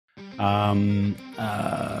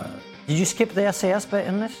Did you skip the SAS bit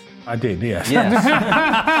in this? I did, yes.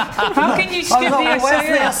 How can you skip the SAS? Where's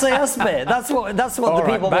the SAS bit? That's what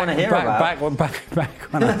the people want to hear about. Back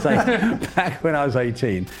when I was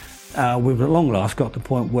 18, we've at long last got to the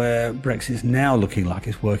point where Brexit's now looking like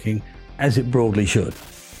it's working as it broadly should.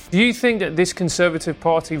 Do you think that this Conservative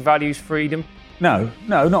Party values freedom? No,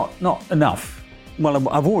 not enough. Well,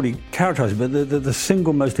 I've already characterised it, but the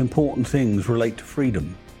single most important things relate to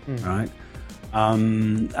freedom, right?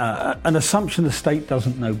 An assumption the state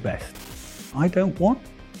doesn't know best. I don't want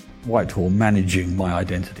Whitehall managing my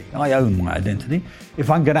identity. I own my identity. If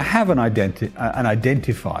I'm going to have an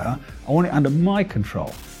identifier, I want it under my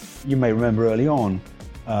control. You may remember early on,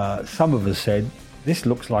 some of us said, this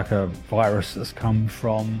looks like a virus that's come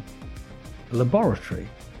from a laboratory.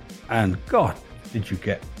 And God, did you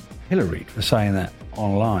get pilloried for saying that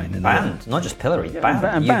online? Banned, not just pilloried,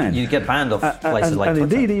 banned. Banned. You get banned off places like Twitter.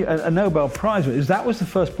 And indeed, a Nobel Prize winner. That was the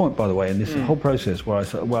first point, by the way, in this whole process where I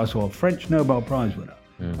saw a French Nobel Prize winner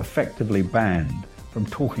effectively banned from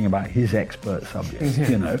talking about his expert subject,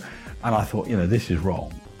 you know. And I thought, this is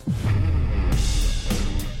wrong.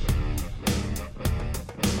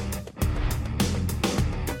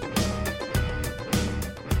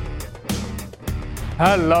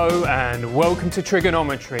 Hello and welcome to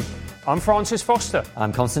Trigonometry. I'm Francis Foster.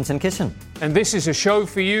 I'm Konstantin Kissin. And this is a show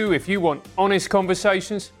for you if you want honest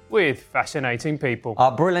conversations with fascinating people.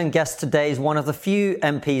 Our brilliant guest today is one of the few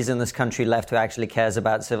MPs in this country left who actually cares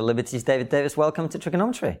about civil liberties. David Davis, welcome to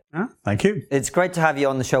Trigonometry. Thank you. It's great to have you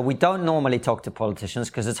on the show. We don't normally talk to politicians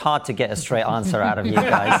because it's hard to get a straight answer out of you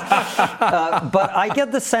guys. But I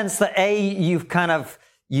get the sense that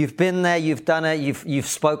you've been there, you've done it, you've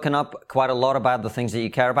spoken up quite a lot about the things that you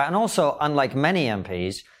care about. And also, unlike many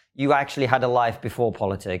MPs, you actually had a life before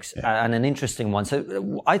politics, and an interesting one.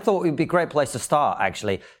 So I thought it would be a great place to start,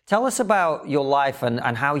 actually. Tell us about your life and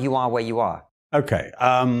how you are where you are. Okay,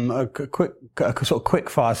 a quick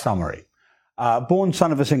fire summary. Born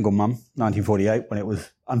son of a single mum, 1948, when it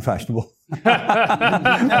was unfashionable.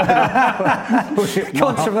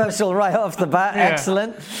 Controversial right off the bat. Yeah.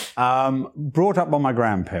 Excellent. Brought up by my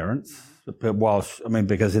grandparents,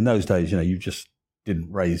 because in those days, you just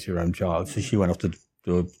didn't raise your own child. So she went off to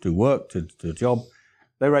do work, to do a job.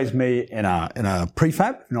 They raised me in a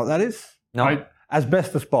prefab. You know what that is? No.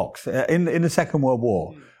 Asbestos box. In the Second World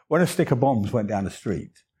War, when a stick of bombs went down the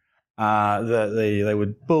street, they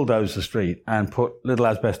would bulldoze the street and put little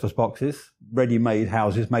asbestos boxes, ready-made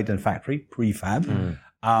houses made in a factory, prefab.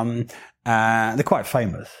 They're quite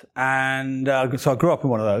famous. And so I grew up in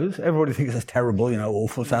one of those. Everybody thinks it's terrible,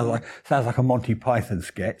 awful. Sounds like a Monty Python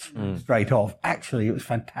sketch straight off. Actually, it was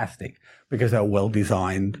fantastic because they were well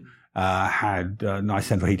designed, had nice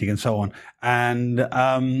central heating and so on, and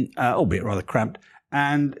albeit rather cramped.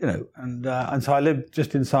 And so I lived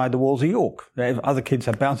just inside the walls of York. If other kids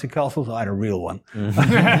had bouncy castles, I had a real one.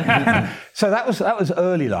 So that was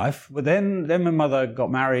early life. But then my mother got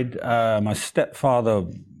married. My stepfather,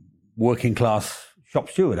 working class shop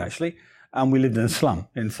steward actually, and we lived in a slum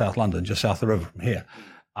in South London, just south of the river from here.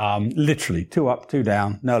 Literally 2 up, 2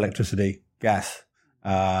 down, no electricity, gas,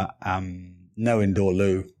 no indoor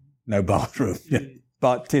loo, no bathroom,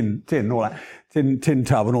 but tin all that, tin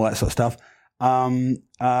tub and all that sort of stuff.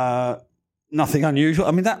 Nothing unusual.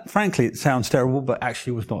 I mean, that, frankly, it sounds terrible, but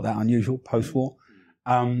actually was not that unusual post-war.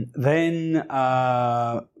 Then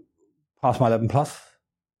passed my 11 plus.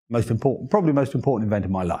 Probably most important event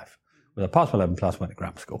in my life. When I passed my 11 plus, went to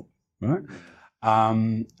grammar school. Right?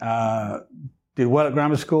 Did well at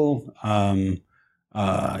grammar school.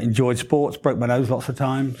 Enjoyed sports. Broke my nose lots of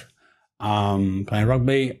times. Playing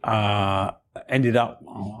rugby. Ended up,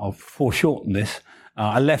 I'll foreshorten this.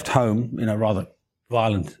 I left home in a rather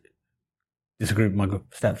violent disagreement with my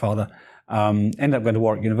stepfather. Ended up going to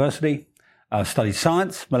Warwick University, studied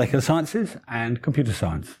science, molecular sciences, and computer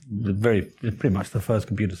science. Pretty much the first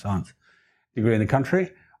computer science degree in the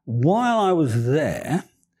country. While I was there,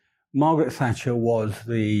 Margaret Thatcher was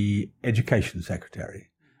the education secretary,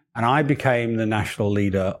 and I became the national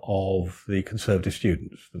leader of the Conservative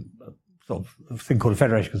students. Sort of a thing called the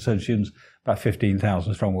Federation of Conservative Students, about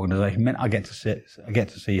 15,000 strong organisation. Meant I get to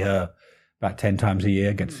see her about 10 times a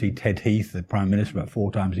year. Get to see Ted Heath, the Prime Minister, about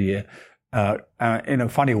 4 times a year. In a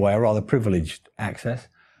funny way, a rather privileged access.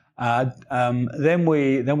 Then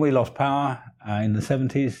we lost power in the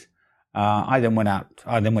 70s. I then went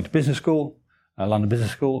to business school, London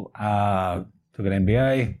Business School. Took an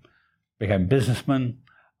MBA, became a businessman.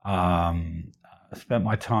 I spent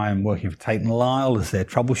my time working for Tate & Lyle as their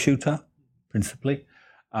troubleshooter, principally,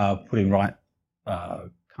 putting right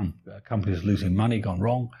companies losing money, gone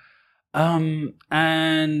wrong.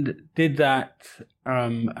 And did that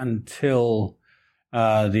until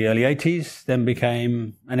the early 80s, then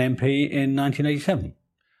became an MP in 1987.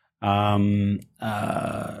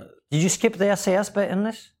 Did you skip the SAS bit in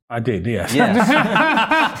this? I did, yes.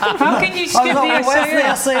 How can you skip the Where's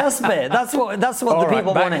the SAS? SAS bit? That's what the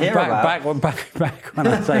people want to hear about. Back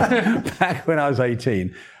when I was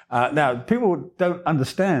 18. Now, people don't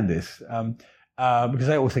understand this because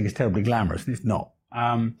they always think it's terribly glamorous, and it's not.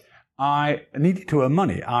 I needed to earn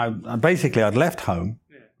money. I'd left home,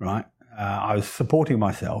 right? I was supporting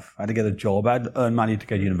myself. I had to get a job. I had to earn money to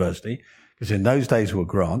go to university. Because in those days were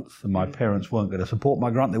grants, and my parents weren't going to support my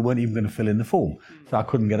grant. They weren't even going to fill in the form. So I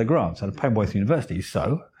couldn't get a grant. So I had to pay my way to university.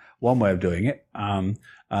 So one way of doing it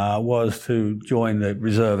was to join the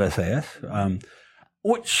reserve SAS,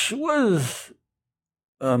 which was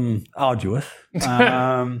arduous.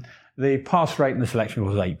 The pass rate in the selection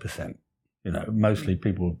was 8%. Mostly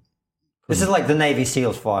people... This is like the Navy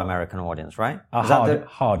SEALs for our American audience, right? Harder.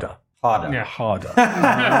 Harder. Yeah, harder.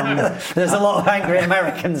 There's a lot of angry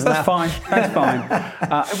Americans now. That's fine.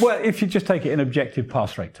 Well, if you just take it in objective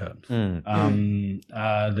pass rate terms, the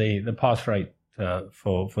pass rate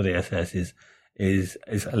for the SS is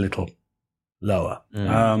a little lower.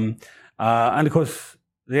 And of course,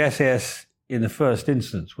 the SAS in the first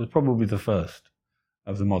instance was probably the first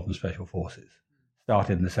of the modern special forces.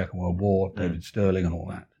 Started in the Second World War, David Sterling and all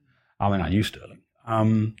that. I mean, I knew Sterling.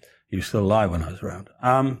 He was still alive when I was around.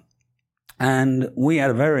 And we had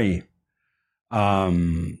a very,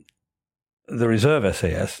 the reserve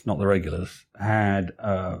SAS, not the regulars, had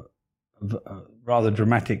a rather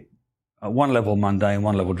dramatic, one level mundane,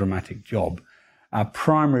 one level dramatic job. Our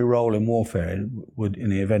primary role in warfare in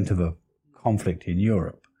the event of a conflict in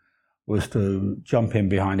Europe was to jump in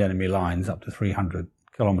behind enemy lines up to 300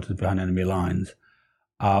 kilometers behind enemy lines,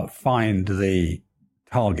 find the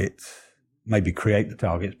targets, maybe create the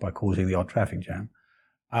targets by causing the odd traffic jam.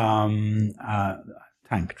 Tank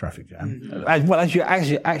traffic jam, as well as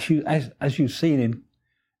you've seen in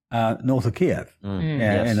north of Kiev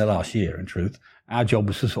in the last year. In truth, our job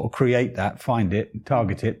was to sort of create that, find it,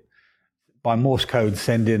 target it, by Morse code,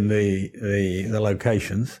 send in the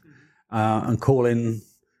locations, and call in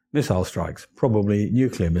missile strikes, probably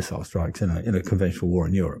nuclear missile strikes in a conventional war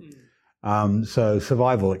in Europe. So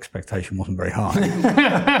survival expectation wasn't very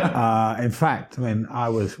high. In fact, I mean,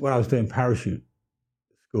 when I was doing parachute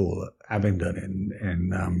school at Abingdon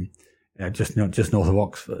in just north of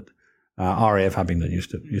Oxford. RAF Abingdon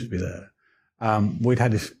used to be there. We'd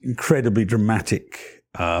had this incredibly dramatic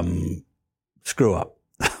screw up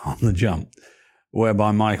on the jump,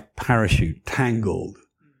 whereby my parachute tangled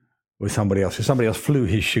with somebody else. So somebody else flew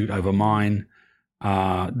his chute over mine,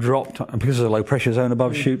 dropped, and because of the low pressure zone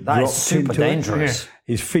above chute, that dropped is super dangerous.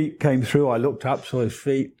 His feet came through. I looked up, saw his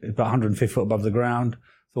feet about 150 foot above the ground.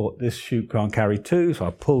 Thought this chute can't carry two, so I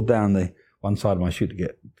pulled down the one side of my chute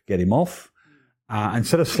to get him off.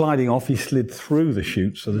 Instead of sliding off, he slid through the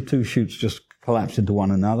chute, so the two chutes just collapsed into one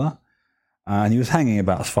another. And he was hanging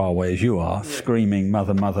about as far away as you are, screaming,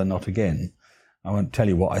 "Mother, mother, not again." I won't tell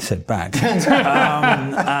you what I said back.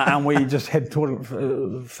 And we just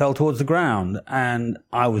fell towards the ground. And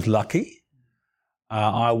I was lucky.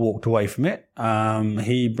 I walked away from it.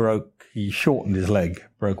 He shortened his leg,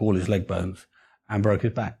 broke all his leg bones, and broke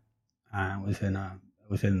his back. Was in a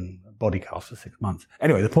body cast for 6 months.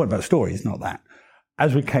 Anyway, the point about the story is not that.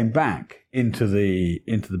 As we came back into the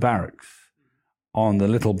barracks on the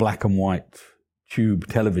little black and white tube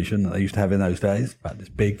television that they used to have in those days, about this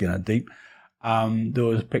big, deep, there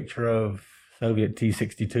was a picture of Soviet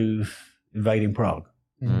T-62s invading Prague,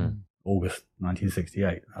 August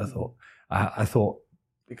 1968. I thought,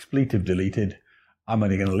 expletive deleted. I'm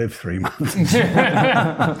only going to live 3 months.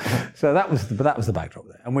 So that was the backdrop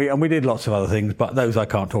there, and we did lots of other things, but those I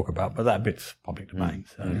can't talk about. But that bit's public domain.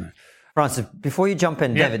 So, Francis, before you jump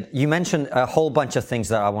in, David, you mentioned a whole bunch of things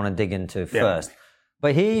that I want to dig into first.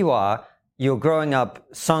 But here you are. You're growing up,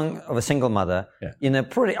 son of a single mother. In a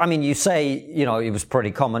pretty. I mean, you say it was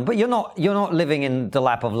pretty common, but you're not living in the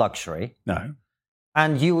lap of luxury. No.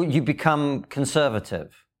 And you become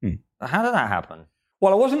conservative. How did that happen?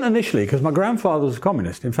 Well, I wasn't initially, because my grandfather was a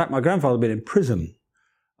communist. In fact, my grandfather had been in prison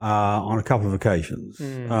on a couple of occasions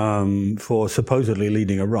for supposedly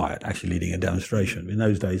leading a riot, actually leading a demonstration. In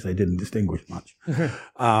those days, they didn't distinguish much.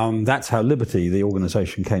 That's how Liberty, the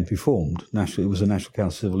organisation, came to be formed. It was the National Council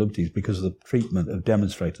of Civil Liberties because of the treatment of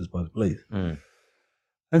demonstrators by the police.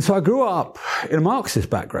 And so I grew up in a Marxist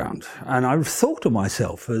background, and I thought of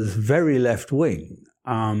myself as very left-wing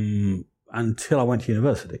until I went to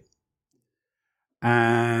university.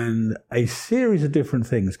 And a series of different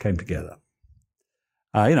things came together.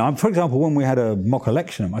 For example, when we had a mock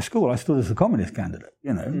election at my school, I stood as the communist candidate,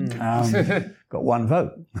 got one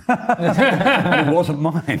vote. And it wasn't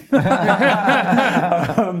mine.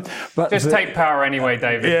 But take power anyway,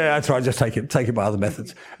 David. Yeah, that's right. Just take it by other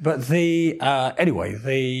methods. But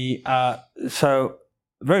so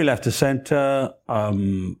very left of centre.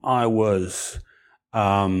 I was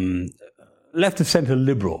left of centre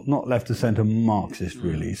liberal, not left of centre Marxist,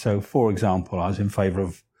 really. So, for example, I was in favour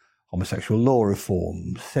of homosexual law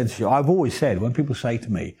reform, censorship. I've always said, when people say to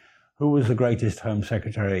me, who was the greatest Home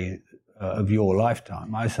Secretary of your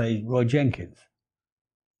lifetime? I say Roy Jenkins,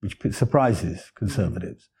 which surprises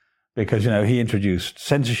conservatives, because, he introduced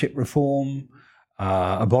censorship reform,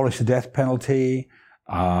 abolished the death penalty,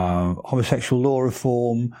 homosexual law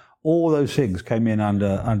reform. All those things came in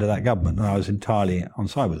under that government, and I was entirely on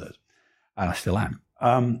side with those, and I still am.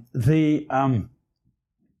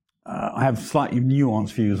 I have slightly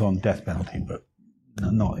nuanced views on death penalty, but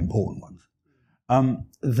not important ones. But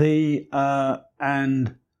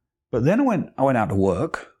then I went out to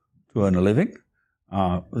work to earn a living.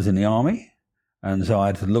 I was in the army, and so I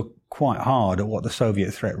had to look quite hard at what the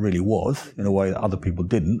Soviet threat really was in a way that other people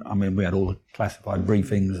didn't. I mean, we had all the classified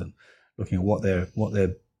briefings and looking at what their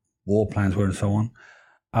war plans were and so on.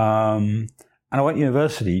 And I went to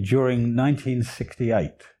university during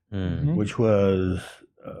 1968, which was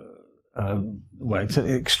it's an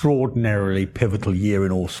extraordinarily pivotal year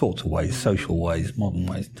in all sorts of ways, social ways, in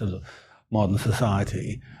terms of modern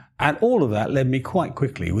society. And all of that led me quite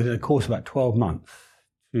quickly, within a course of about 12 months,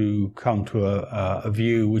 to come to a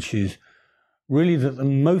view which is really that the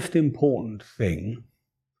most important thing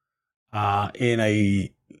in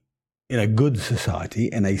a good society,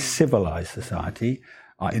 in a civilized society,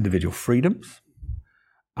 are individual freedoms,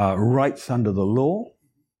 rights under the law,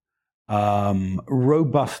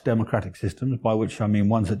 robust democratic systems, by which I mean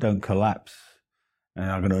ones that don't collapse. And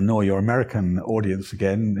I'm going to annoy your American audience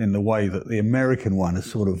again in the way that the American one has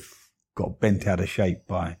sort of got bent out of shape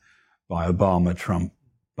by Obama, Trump,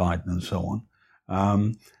 Biden, and so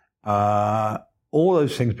on. All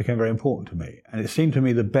those things became very important to me. And it seemed to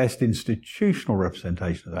me the best institutional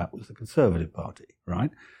representation of that was the Conservative Party,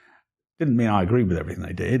 right? Didn't mean I agreed with everything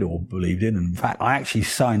they did or believed in. And in fact, I actually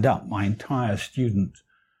signed up my entire Federation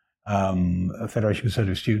of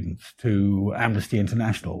Conservative Students to Amnesty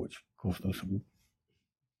International, which of course there was some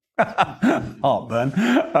heartburn,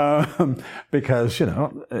 because, at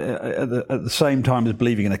the same time as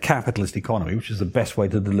believing in a capitalist economy, which is the best way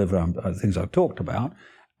to deliver things I've talked about,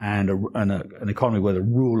 and an economy where the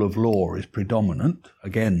rule of law is predominant,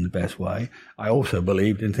 again, the best way, I also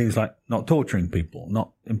believed in things like not torturing people,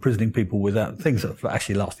 not imprisoning people without things that have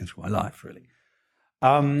actually lasted through my life, really.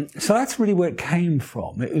 So that's really where it came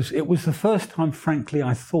from. It was the first time, frankly,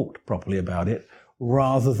 I thought properly about it,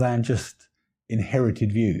 rather than just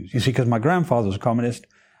inherited views. You see, because my grandfather was a communist,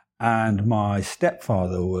 and my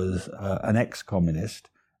stepfather was an ex-communist,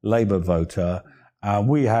 Labour voter.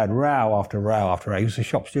 We had row after row after row. He was a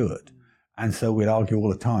shop steward, and so we'd argue all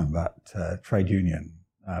the time about trade union.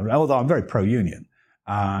 Although I'm very pro-union,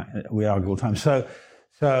 we argue all the time. So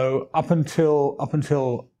up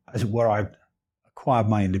until as it were, I acquired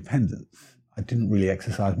my independence, I didn't really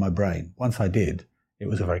exercise my brain. Once I did, it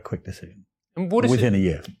was a very quick decision. And within a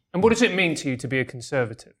year. And what does it mean to you to be a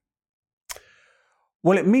conservative?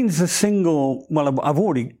 Well, it means I've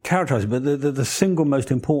already characterised it, but the single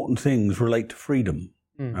most important things relate to freedom,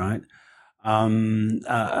 right? An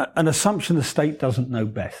assumption the state doesn't know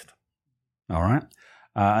best, all right?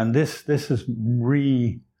 And this has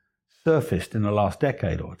resurfaced in the last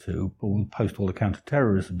decade or two, post all the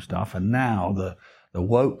counter-terrorism stuff, and now the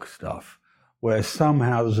woke stuff, where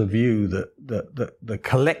somehow there's a view that the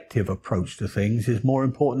collective approach to things is more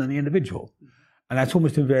important than the individual. And that's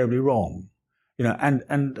almost invariably wrong.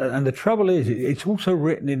 And the trouble is, it's also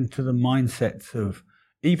written into the mindsets of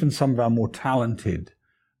even some of our more talented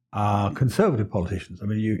conservative politicians. I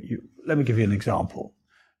mean, let me give you an example.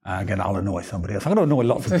 Again, I'll annoy somebody else. I'm going to annoy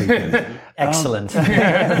lots of people. Excellent.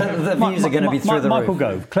 The views are going to be through the roof. Michael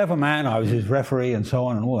Gove, clever man. I was his referee and so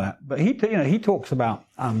on and all that. But he talks about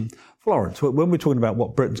Florence. When we're talking about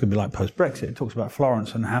what Britain's going to be like post-Brexit, he talks about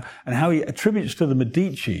Florence and how he attributes to the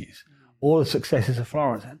Medicis all the successes of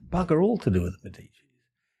Florence had bugger all to do with the Medicis.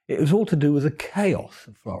 It was all to do with the chaos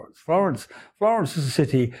of Florence. Florence is a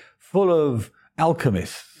city full of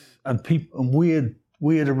alchemists and people and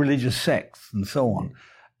weird religious sects and so on.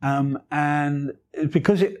 And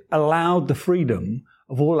because it allowed the freedom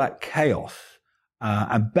of all that chaos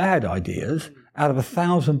and bad ideas, out of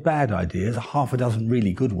 1,000 bad ideas, half a dozen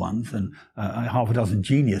really good ones and half a dozen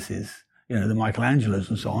geniuses, the Michelangelos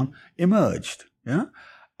and so on, emerged. Yeah.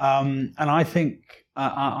 And I think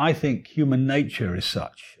I think human nature is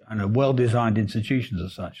such, and well-designed institutions are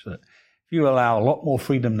such, that if you allow a lot more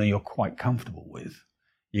freedom than you're quite comfortable with,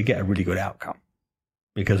 you get a really good outcome,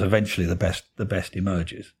 because eventually the best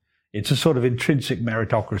emerges. It's a sort of intrinsic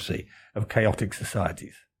meritocracy of chaotic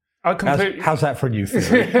societies. How's that for a new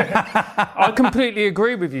theory? I completely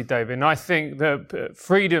agree with you, David. And I think that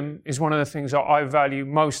freedom is one of the things that I value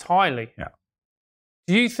most highly. Yeah.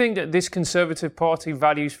 Do you think that this Conservative Party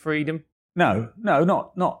values freedom? No,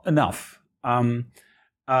 not enough. One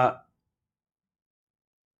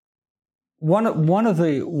of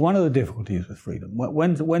the difficulties with freedom,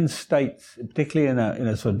 when states, particularly in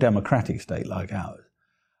a sort of democratic state like ours,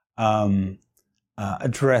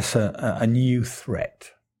 address a new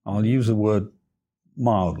threat, I'll use the word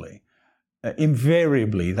mildly,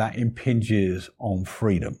 invariably that impinges on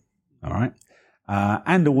freedom. All right,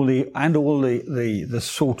 and all the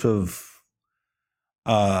sort of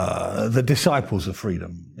the disciples of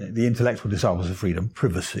freedom, the intellectual disciples of freedom,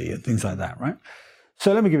 privacy and things like that. Right.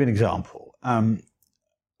 So let me give you an example.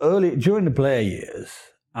 During the Blair years,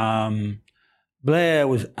 Blair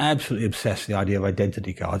was absolutely obsessed with the idea of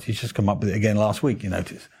identity cards. He's just come up with it again last week, you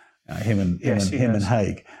notice. Him and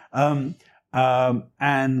Haig. And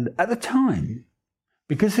at the time,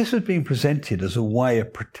 because this was being presented as a way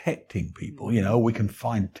of protecting people, we can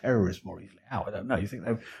find terrorists more easily. How? I don't know. You think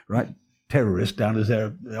they right? Terrorists down as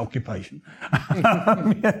their occupation.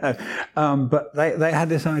 But they had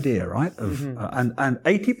this idea, right? Of, and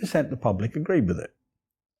 80% of the public agreed with it.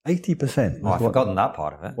 80%. Oh, I've forgotten that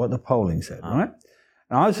part of it. What the polling said, right?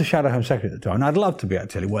 Now, I was the Shadow Home Secretary at the time, and I'd love to be able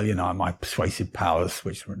to tell you, well, my persuasive powers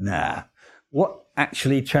switched. Nah. What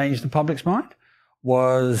actually changed the public's mind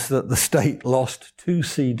was that the state lost 2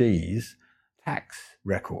 CDs, tax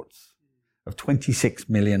records, of 26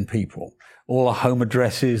 million people. All the home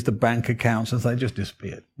addresses, the bank accounts, they just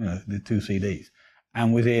disappeared, the 2 CDs.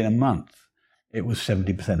 And within a month, it was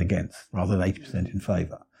 70% against, rather than 80% in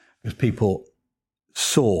favour, because people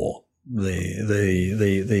saw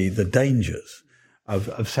the dangers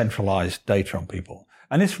of centralised data on people.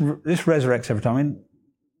 And this resurrects every time.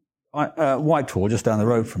 Whitehall, just down the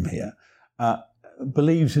road from here,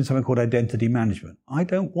 believes in something called identity management. I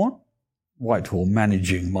don't want Whitehall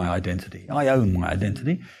managing my identity. I own my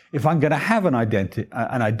identity. If I'm going to have an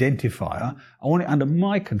identifier, I want it under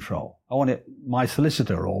my control. I want it my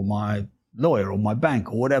solicitor or my lawyer or my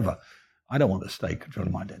bank or whatever. I don't want the state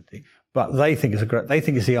controlling my identity. But they think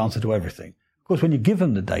it's the answer to everything. Of course, when you give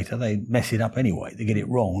them the data, they mess it up anyway. They get it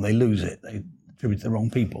wrong. They lose it. They attribute it to the wrong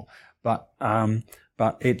people. But I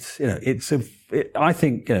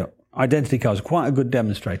think identity cards are quite a good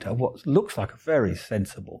demonstrator of what looks like a very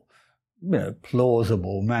sensible,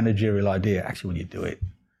 plausible managerial idea. Actually, when you do it,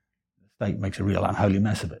 the state makes a real unholy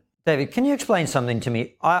mess of it. David, can you explain something to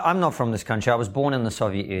me? I'm not from this country. I was born in the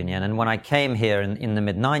Soviet Union. And when I came here in the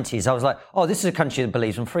mid-90s, I was like, oh, this is a country that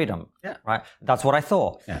believes in freedom. Yeah. Right? That's what I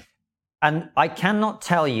thought. Yeah. And I cannot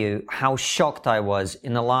tell you how shocked I was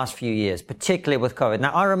in the last few years, particularly with COVID.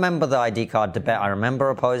 Now, I remember the ID card debate. I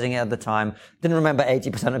remember opposing it at the time. Didn't remember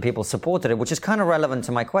 80% of people supported it, which is kind of relevant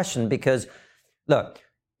to my question because, look,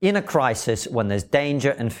 in a crisis, when there's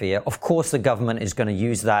danger and fear, of course the government is going to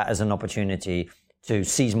use that as an opportunity to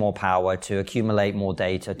seize more power, to accumulate more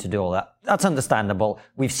data, to do all that. That's understandable.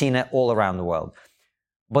 We've seen it all around the world.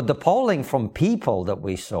 But the polling from people that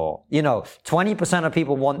we saw, 20% of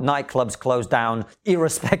people want nightclubs closed down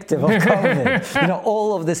irrespective of COVID.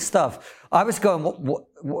 All of this stuff. I was going, what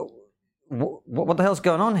the hell's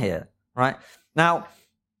going on here, right? Now,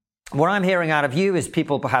 what I'm hearing out of you is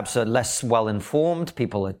people perhaps are less well-informed,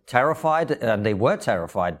 people are terrified, and they were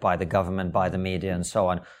terrified by the government, by the media, and so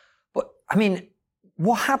on. But,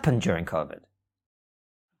 what happened during COVID?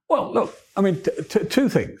 Well, look, two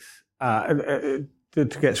things. To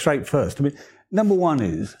get straight first. Number one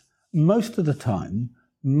is, most of the time,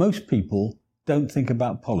 most people don't think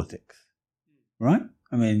about politics, right?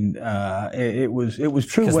 It was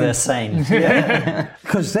true because they're sane. Yeah,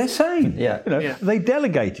 because they're sane. Yeah. They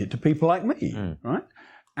delegate it to people like me, right?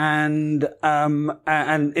 And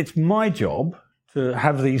it's my job to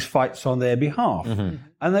have these fights on their behalf, and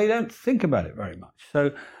they don't think about it very much.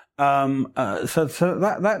 So that's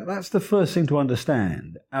the first thing to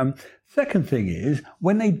understand. Second thing is,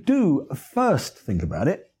 when they do first think about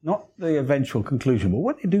it, not the eventual conclusion, but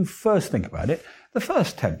when they do first think about it, the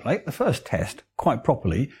first template, the first test, quite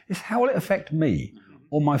properly, is how will it affect me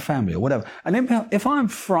or my family or whatever. And if I'm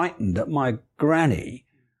frightened that my granny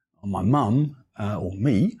or my mum or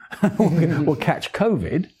me will catch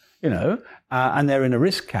COVID, and they're in a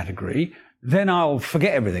risk category, then I'll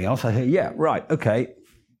forget everything else. I say, yeah, right, okay,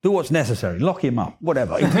 do what's necessary, lock him up,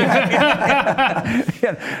 whatever.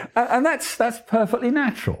 And that's perfectly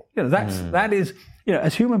natural. That is,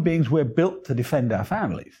 as human beings, we're built to defend our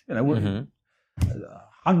families. We're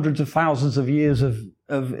hundreds of thousands of years of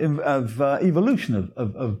evolution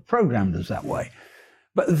of programmed us that way.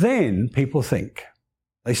 But then people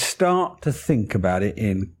they start to think about it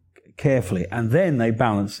in carefully, and then they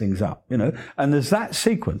balance things up, and there's that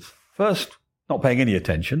sequence. First, not paying any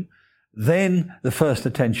attention, then the first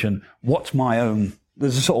attention, what's my own,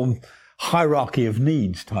 there's a sort of hierarchy of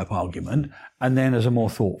needs type argument, and then there's a more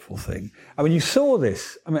thoughtful thing. I mean, you saw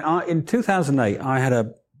this, in 2008, I had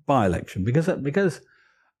a by-election because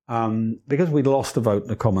we'd lost the vote in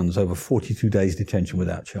the Commons over 42 days detention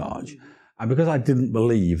without charge. And because I didn't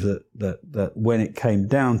believe that when it came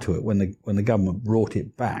down to it, when the government brought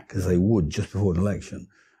it back, as they would just before an election,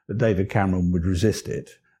 that David Cameron would resist it.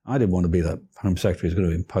 I didn't want to be the Home Secretary who's going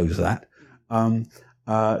to impose that.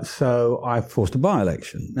 So I forced a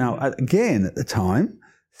by-election. Now, again, at the time,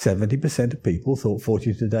 70% of people thought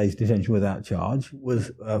 42 days detention without charge was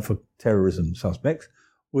for terrorism suspects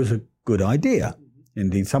was a good idea.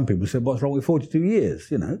 Indeed, some people said, what's wrong with 42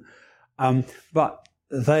 years, But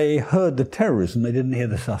they heard the terrorism, they didn't hear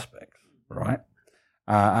the suspects, right?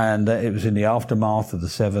 And it was in the aftermath of the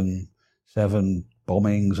seven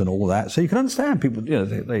bombings and all that. So you can understand people,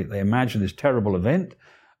 they imagine this terrible event.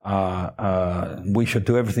 We should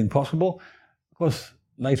do everything possible. Of course,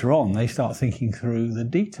 later on, they start thinking through the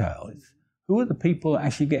details. Who are the people that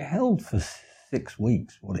actually get held for 6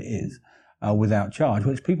 weeks, what it is, without charge?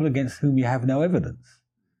 Well, it's people against whom you have no evidence.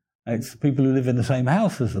 It's the people who live in the same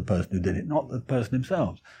house as the person who did it, not the person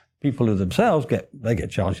themselves. People who themselves get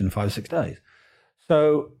charged in 5 or 6 days.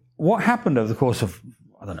 So what happened over the course of,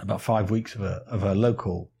 about 5 weeks of a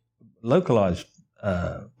localized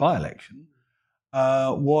by-election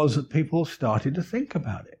was that people started to think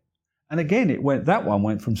about it. And again, that one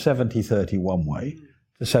went from 70-30 one way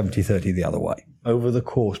to 70-30 the other way over the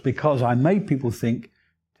course, because I made people think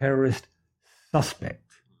terrorist suspect.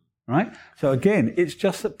 Right? So again, it's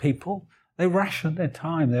just that people, they ration their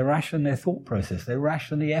time, they ration their thought process, they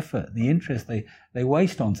ration the effort, the interest they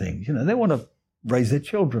waste on things. They want to raise their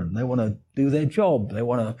children, they want to do their job, they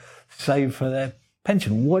want to save for their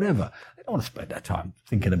pension, whatever. They don't want to spend their time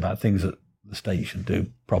thinking about things that the state should do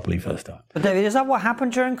properly first time. But David, is that what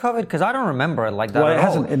happened during COVID? Because I don't remember it like that at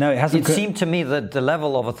all. No, it hasn't. It seemed to me that the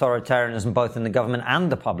level of authoritarianism, both in the government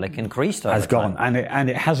and the public, increased over time. And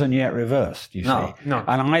it hasn't yet reversed. You see, no.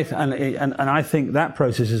 And I think that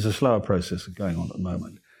process is a slower process going on at the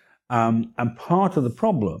moment. And part of the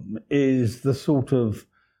problem is the sort of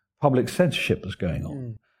public censorship that's going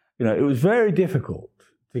on. It was very difficult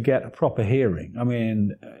to get a proper hearing. I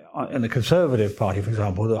mean, in the Conservative Party, for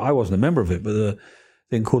example, I wasn't a member of it, but a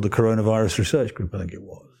thing called the Coronavirus Research Group, I think it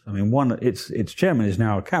was. I mean, its chairman is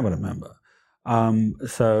now a cabinet member.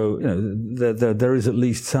 So, there is at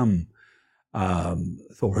least some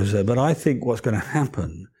thought process there. But I think what's going to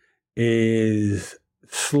happen is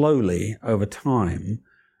slowly, over time,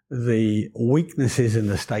 the weaknesses in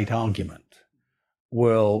the state argument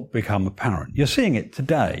will become apparent. You're seeing it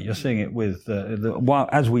today. You're seeing it with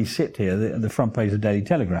as we sit here. The front page of the Daily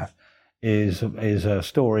Telegraph is a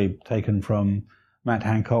story taken from Matt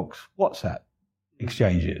Hancock's WhatsApp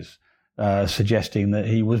exchanges, suggesting that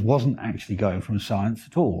he wasn't actually going from science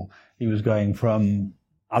at all. He was going from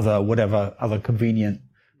other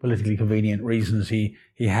politically convenient reasons he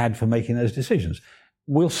had for making those decisions.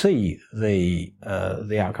 We'll see the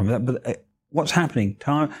outcome of that, but. What's happening?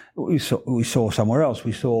 We saw somewhere else.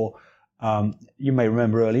 We saw, you may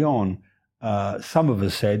remember early on, some of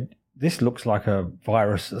us said, this looks like a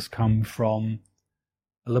virus that's come from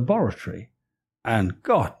a laboratory. And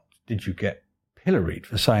God, did you get pilloried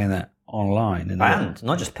for saying that online? Banned,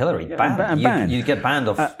 not just pilloried, banned. You get banned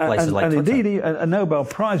off places like Twitter. And indeed, a Nobel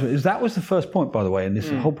Prize winner. That was the first point, by the way, in this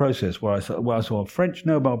whole process where I saw a French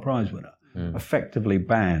Nobel Prize winner effectively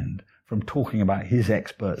banned from talking about his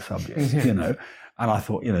expert subjects, and I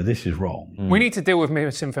thought, this is wrong. We need to deal with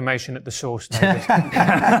misinformation at the source, David.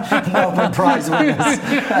 Nobel Prize winners.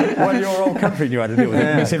 Well, your old country knew how to deal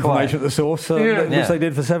with misinformation at the source, which they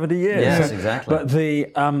did for 70 years. Yes, exactly. But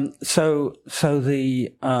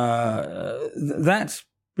that's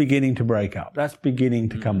beginning to break up. That's beginning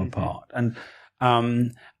to come apart. And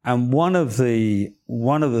one of the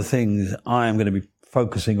things I am going to be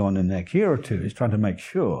focusing on in the next year or two is trying to make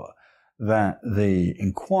sure that the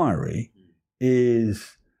inquiry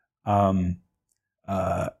is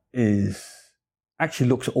actually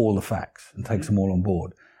looks at all the facts and takes them all on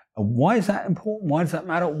board. And why is that important? Why does that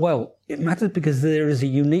matter? Well, it matters because there is a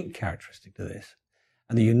unique characteristic to this,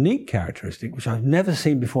 And the unique characteristic, which I've never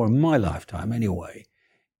seen before in my lifetime anyway,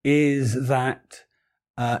 is that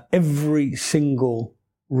every single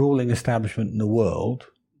ruling establishment in the world,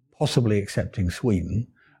 possibly excepting Sweden,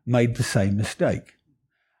 made the same mistake.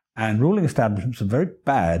 And ruling establishments are very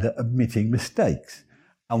bad at admitting mistakes.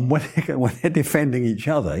 And when they're defending each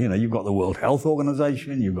other, you've got the World Health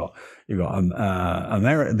Organization, you've got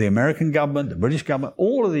the American government, the British government,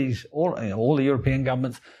 all the European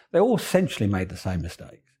governments, they all essentially made the same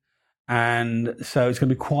mistakes. And so it's going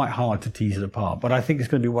to be quite hard to tease it apart. But I think it's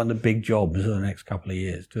going to be one of the big jobs of the next couple of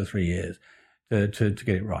years, 2 or 3 years, to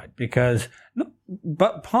get it right.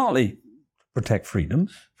 But partly protect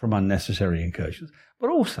freedoms from unnecessary incursions, but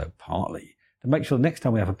also partly to make sure the next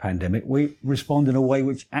time we have a pandemic, we respond in a way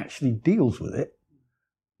which actually deals with it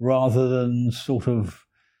rather than sort of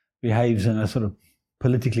behaves in a sort of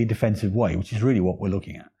politically defensive way, which is really what we're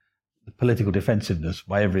looking at, the political defensiveness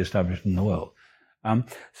by every establishment in the world.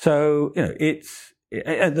 The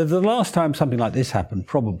last time something like this happened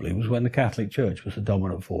probably was when the Catholic Church was the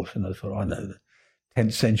dominant force in the sort of, the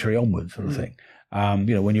 10th century onwards sort of thing.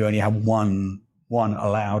 When you only have one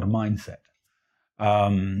allowed mindset.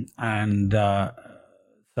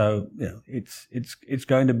 It's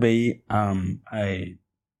going to be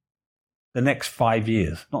the next 5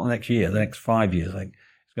 years, not the next year, the next 5 years. I think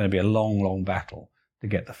it's going to be a long, long battle to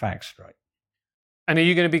get the facts straight. And are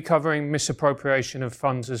you going to be covering misappropriation of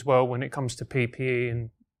funds as well when it comes to PPE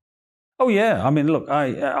and? Oh yeah, I mean, look,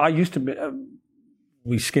 I used to be.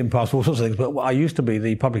 We skim past all sorts of things, but I used to be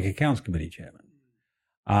the Public Accounts Committee chairman.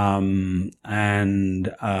 I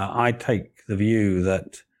take the view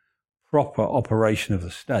that proper operation of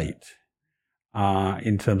the state,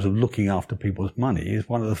 in terms of looking after people's money, is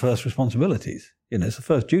one of the first responsibilities. It's the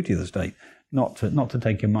first duty of the state, not to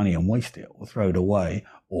take your money and waste it or throw it away,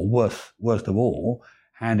 or worst of all,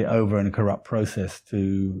 hand it over in a corrupt process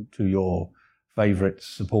to your favourites,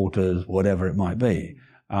 supporters, whatever it might be.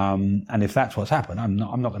 And if that's what's happened, I'm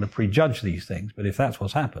not going to prejudge these things, but if that's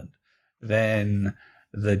what's happened, then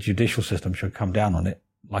the judicial system should come down on it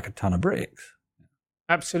like a ton of bricks.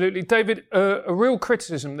 Absolutely. David, a real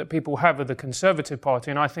criticism that people have of the Conservative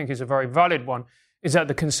Party, and I think is a very valid one, is that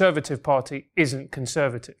the Conservative Party isn't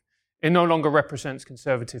conservative. It no longer represents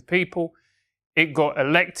conservative people. It got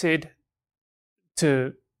elected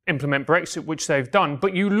to implement Brexit, which they've done.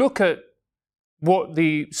 But you look at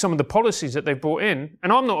some of the policies that they've brought in,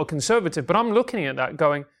 and I'm not a conservative, but I'm looking at that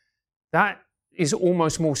going, that is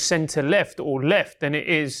almost more centre-left or left than it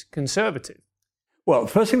is conservative. Well,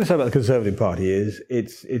 first thing to say about the Conservative Party is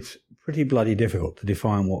it's pretty bloody difficult to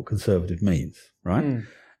define what conservative means, right? Mm.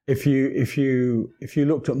 If you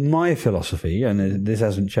looked at my philosophy, and this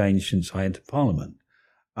hasn't changed since I entered Parliament,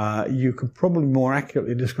 you could probably more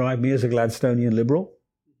accurately describe me as a Gladstonian liberal.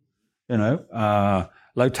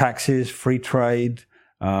 Low taxes, free trade,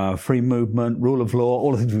 free movement, rule of law,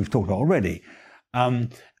 all the things we've talked about already.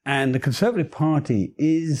 And the Conservative Party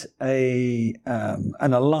is an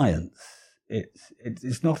alliance.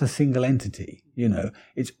 It's not a single entity.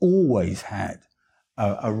 It's always had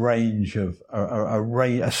a range of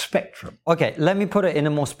a spectrum. Okay, let me put it in a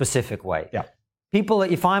more specific way. Yeah. People,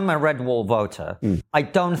 if I'm a red wall voter, I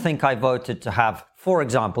don't think I voted to have, for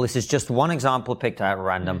example, this is just one example picked out at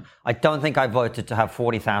random. I don't think I voted to have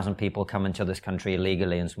 40,000 people come into this country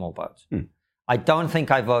illegally in small boats. I don't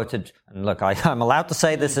think I voted, and look, I'm allowed to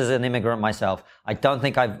say this as an immigrant myself. I don't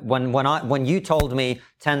think when you told me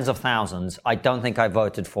tens of thousands, I don't think I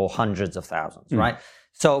voted for hundreds of thousands, right?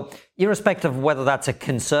 So irrespective of whether that's a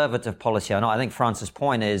conservative policy or not, I think Francis'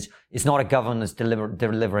 point is it's not a government that's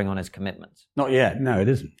delivering on its commitments. Not yet. No, it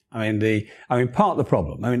isn't. I mean, part of the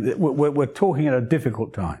problem, we're talking at a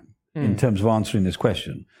difficult time in terms of answering this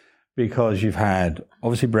question, because you've had,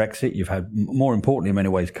 obviously, Brexit, you've had, more importantly in many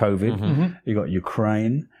ways, COVID, you've got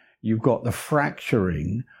Ukraine, you've got the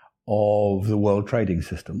fracturing of the world trading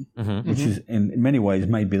system, which is in many ways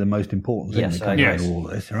maybe the most important thing that comes out of all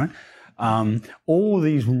this, right? All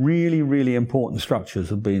these really, really important structures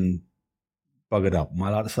have been buggered up. Am I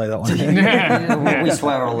allowed to say that one? We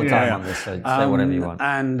swear all the time on this, so say whatever you want.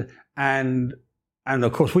 And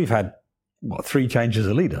of course, we've had, 3 changes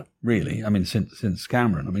of leader, really. I mean, since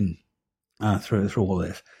Cameron, through all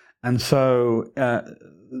this. And so,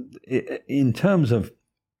 in terms of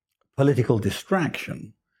political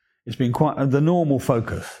distraction, it's been quite the normal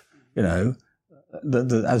focus, as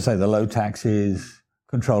I say, the low taxes,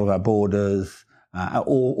 control of our borders,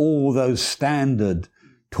 all those standard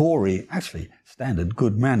Tory, actually standard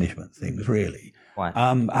good management things, really.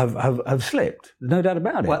 have slipped. There's no doubt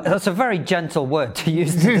about it. Well, that's a very gentle word to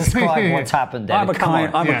use to describe what's happened, David.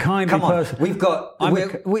 I'm a kindly person. We've got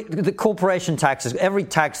the corporation taxes. Every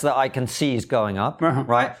tax that I can see is going up,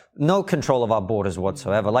 right? No control of our borders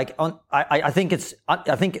whatsoever. I think.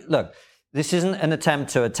 Look, this isn't an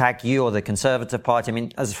attempt to attack you or the Conservative Party. I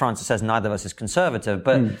mean, as Francis says, neither of us is conservative,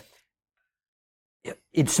 but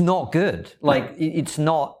it's not good. It's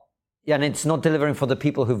not. Yeah, and it's not delivering for the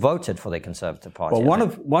people who voted for the Conservative Party. Well,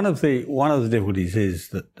 one of the difficulties is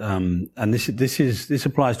that, and this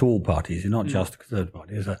applies to all parties, not just the Conservative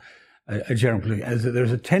Party. There's a general,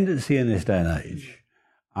 there's a tendency in this day and age,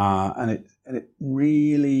 and it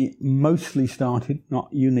really mostly started, not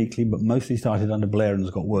uniquely, but mostly started under Blair and has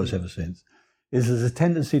got worse ever since. There's a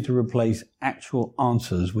tendency to replace actual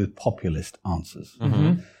answers with populist answers.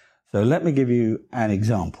 Mm-hmm. So let me give you an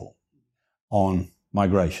example on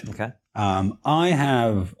migration. Okay. I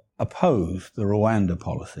have opposed the Rwanda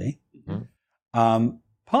policy,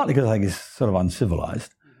 partly because I think it's sort of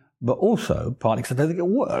uncivilized, but also partly because I don't think it'll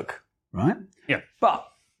work, right? Yeah. But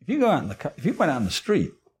if you went out in the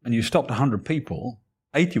street and you stopped 100 people,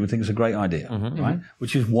 80 would think it's a great idea, right?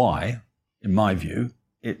 Which is why, in my view,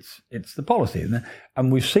 it's the policy,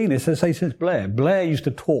 and we've seen this, let's say, since Blair. Blair used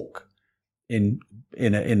to talk in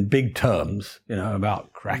big terms,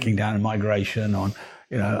 about cracking down on migration, on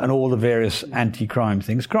and all the various anti-crime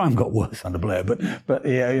things. Crime got worse under Blair, but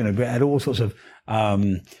we had all sorts of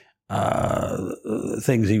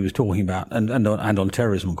things he was talking about, and on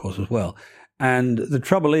terrorism, of course, as well. And the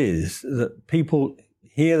trouble is that people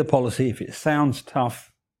hear the policy. If it sounds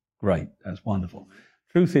tough, great, that's wonderful.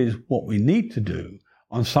 Truth is, what we need to do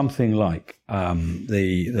on something like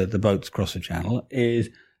the boats across the channel is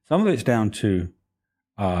some of it's down to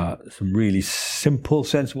some really simple,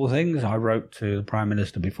 sensible things. I wrote to the Prime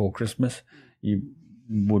Minister before Christmas. You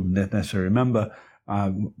wouldn't necessarily remember,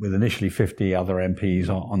 with initially 50 other MPs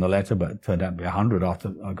on the letter, but it turned out to be 100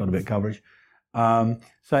 after I got a bit of coverage,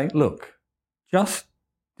 saying, look, just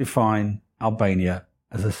define Albania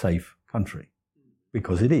as a safe country,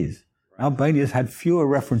 because it is. Albania's had fewer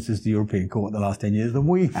references to the European Court in the last 10 years than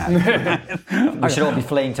we have. We should all be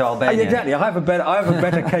fleeing to Albania. Exactly. I have a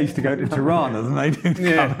better case to go to Tirana than they do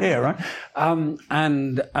to come here, right?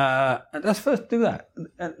 And let's first do that.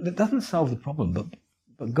 It doesn't solve the problem,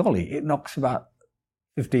 but golly, it knocks about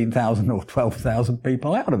 15,000 or 12,000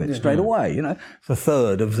 people out of it straight away. It's a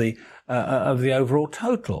third of the overall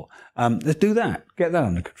total. Let's do that. Get that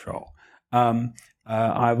under control.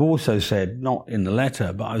 I've also said, not in the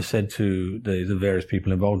letter, but I've said to the various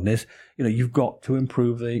people involved in this, you've got to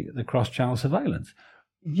improve the cross-channel surveillance.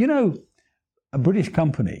 A British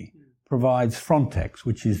company provides Frontex,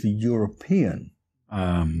 which is the European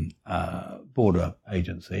border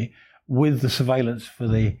agency, with the surveillance for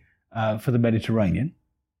the Mediterranean.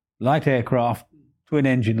 Light aircraft,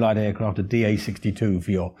 twin-engine light aircraft, a DA-62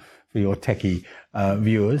 for your techie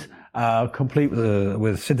viewers, complete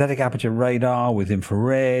with synthetic aperture radar, with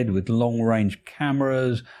infrared, with long-range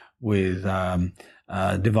cameras, with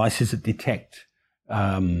devices that detect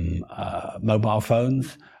mobile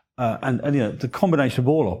phones, and the combination of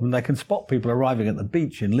all of them, they can spot people arriving at the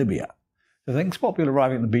beach in Libya. So they can spot people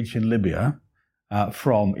arriving at the beach in Libya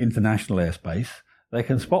from international airspace. They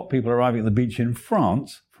can spot people arriving at the beach in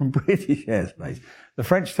France from British airspace. The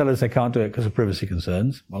French tell us they can't do it because of privacy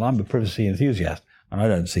concerns. Well, I'm a privacy enthusiast, and I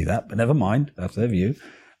don't see that, but never mind, that's their view.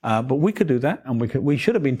 But we could do that, and we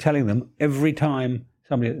should have been telling them every time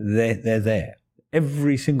they're there,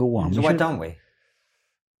 every single one. So why don't we?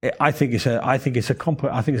 I think it's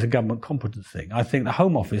a government competence thing. I think the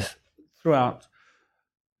Home Office throughout,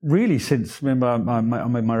 really since, remember I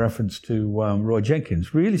made my reference to Roy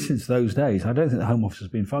Jenkins, really since those days, I don't think the Home Office has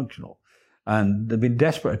been functional. And there have been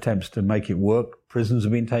desperate attempts to make it work. Prisons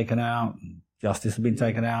have been taken out, justice has been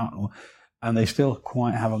taken out, and they still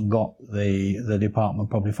quite haven't got the department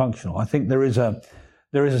properly functional. I think there is a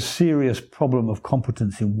serious problem of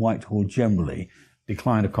competence in Whitehall generally,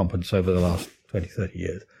 decline of competence over the last 20, 30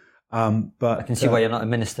 years. But I can see why you're not a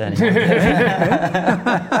minister anymore.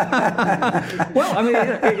 Well, I mean,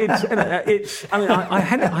 I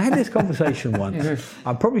had this conversation once.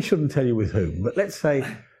 I probably shouldn't tell you with whom, but let's say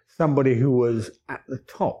somebody who was at the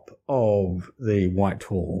top of the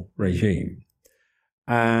Whitehall regime,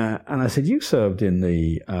 and I said, "You served in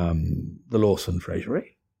the Lawson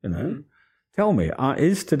Treasury, Tell me,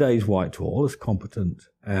 is today's Whitehall as competent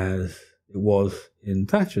as it was in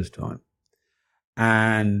Thatcher's time?"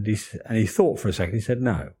 And he thought for a second. He said,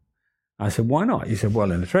 "No." I said, "Why not?" He said,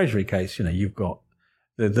 "Well, in the Treasury case, you've got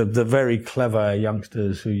the very clever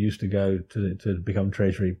youngsters who used to go to become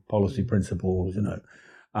Treasury policy principals,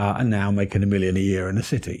 and now making $1 million a year in the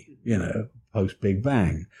city, post Big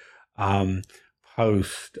Bang.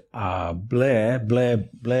 Post Blair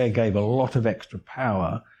gave a lot of extra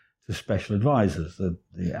power to special advisors, the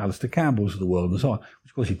Alistair Campbells of the world and so on,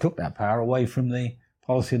 which of course he took that power away from the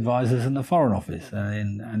policy advisors in the Foreign Office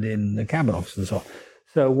and in the Cabinet Office and so on.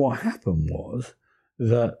 So what happened was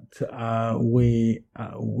that we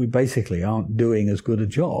basically aren't doing as good a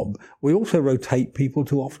job. We also rotate people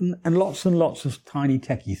too often, and lots of tiny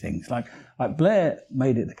techie things. Like Blair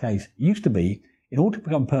made it the case, it used to be, in order to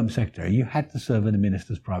become Permanent Secretary, you had to serve in the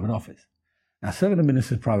Minister's private office. Now, serving in the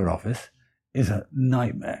Minister's private office is a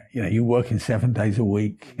nightmare. You work in 7 days a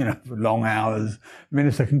week, for long hours. The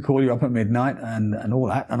Minister can call you up at midnight and all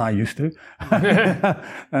that, and I used to.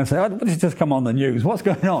 And say, "Oh, it's just come on the news. What's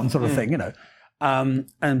going on?" sort of thing,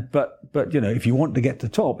 But if you want to get to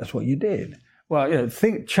the top, that's what you did. Well,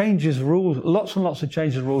 changes rules, lots and lots of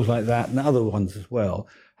changes rules like that, and other ones as well,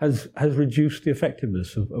 has reduced the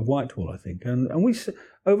effectiveness of Whitehall, I think. And we,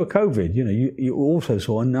 over COVID, you also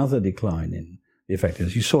saw another decline in the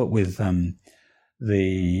effectiveness. You saw it with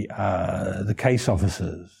the case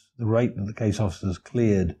officers, the rate that the case officers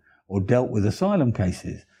cleared or dealt with asylum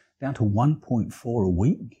cases, down to 1.4 a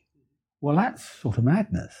week. Well, that's sort of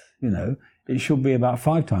madness, It should be about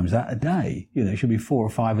 5 times that a day. It should be 4 or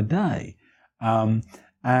 5 a day.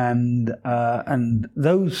 And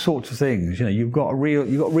those sorts of things, you've got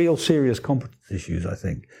real serious competence issues, I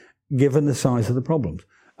think, given the size of the problems.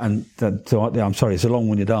 And so I'm sorry, it's a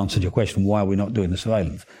long-winded answer to your question, why are we not doing the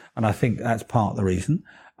surveillance? And I think that's part of the reason.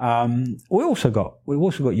 We've also got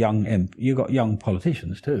young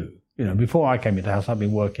politicians too. Before I came into the House, I've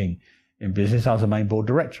been working in business. I was the main board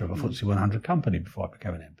director of a FTSE 100 company before I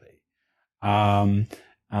became an MP.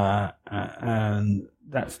 And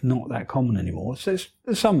that's not that common anymore. So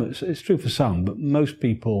it's true for some, but most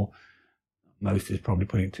is probably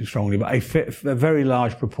putting it too strongly, but a very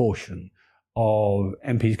large proportion of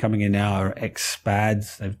MPs coming in now are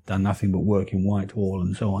expats. They've done nothing but work in Whitehall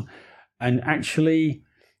and so on. And actually,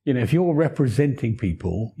 if you're representing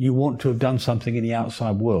people, you want to have done something in the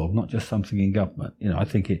outside world, not just something in government. I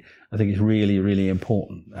think it's really, really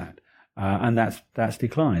important that. And that's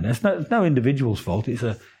declined. It's no individual's fault. It's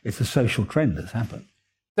a social trend that's happened.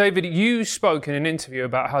 David, you spoke in an interview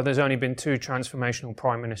about how there's only been 2 transformational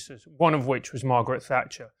prime ministers, one of which was Margaret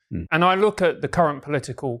Thatcher. And I look at the current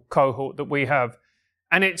political cohort that we have,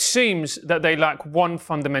 and it seems that they lack one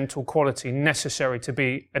fundamental quality necessary to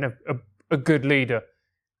be a good leader,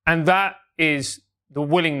 and that is the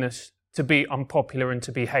willingness to be unpopular and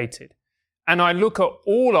to be hated. And I look at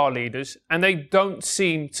all our leaders, and they don't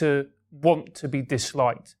seem to want to be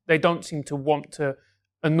disliked. They don't seem to want to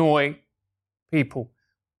annoy people,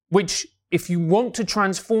 which, if you want to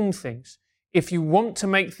transform things, if you want to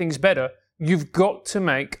make things better, you've got to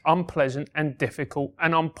make unpleasant and difficult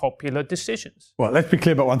and unpopular decisions. Well, let's be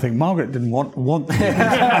clear about one thing. Margaret didn't want to. She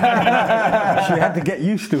had to get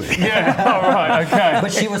used to it. Yeah, all right, okay.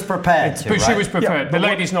 But she was prepared to, But right? she was prepared. Yeah, the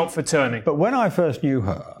lady's not for turning. But when I first knew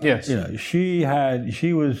her, yes, she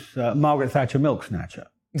was Margaret Thatcher milk snatcher.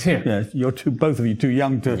 Yeah. You're both of you too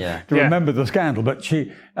young to remember the scandal, but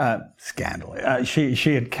she had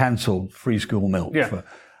cancelled free school milk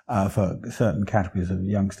for certain categories of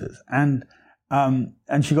youngsters, and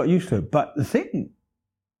she got used to it. But the thing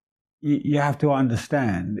you have to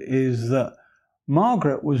understand is that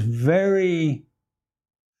Margaret was very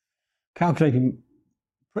calculating.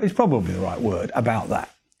 It's probably the right word about that.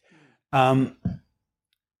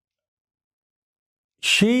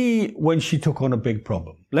 When she took on a big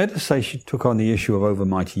problem, let us say she took on the issue of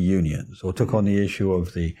overmighty unions, or took on the issue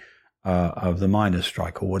of the miners'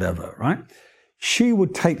 strike or whatever, right? She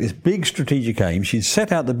would take this big strategic aim, she'd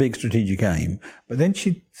set out the big strategic aim, but then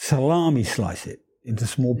she'd salami slice it into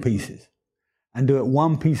small pieces and do it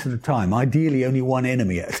one piece at a time, ideally only one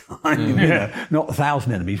enemy at a time, not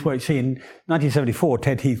 1,000 enemies. Well, see, in 1974,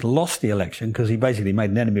 Ted Heath lost the election because he basically made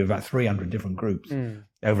an enemy of about 300 different groups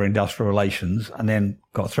over industrial relations, and then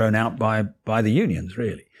got thrown out by the unions,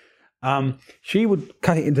 really. She would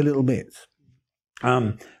cut it into little bits.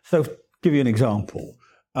 So, give you an example.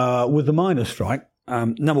 With the miners' strike,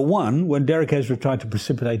 number one, when Derek Ezra tried to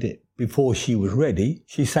precipitate it before she was ready,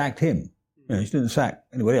 she sacked him. She didn't sack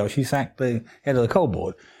anybody else. She sacked the head of the coal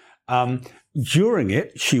board. During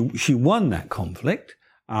it, she won that conflict,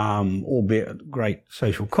 albeit at great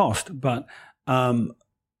social cost. But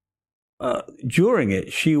during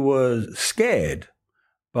it, she was scared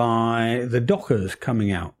by the dockers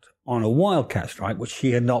coming out on a wildcat strike, which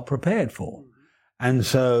she had not prepared for. And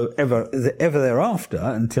so ever thereafter,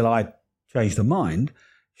 until I changed her mind,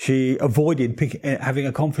 she avoided having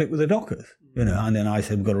a conflict with the dockers. you know. And then I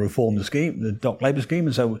said, we've got to reform the scheme, the doc labour scheme.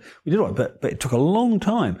 And so we did it. But it took a long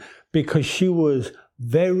time because she was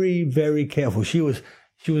very, very careful. She was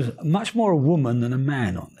much more a woman than a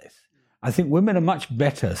man on this. I think women are much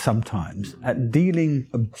better sometimes at dealing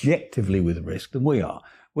objectively with risk than we are.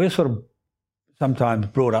 We're sort of sometimes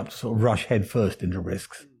brought up to sort of rush headfirst into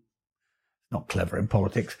risks. Not clever in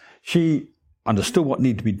politics. She understood what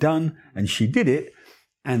needed to be done, and she did it.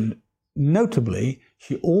 And notably,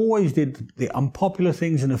 she always did the unpopular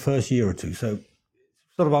things in the first year or two. So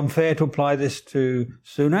it's sort of unfair to apply this to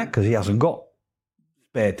Sunak because he hasn't got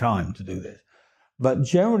spare time to do this. But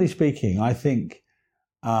generally speaking, I think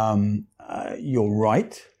you're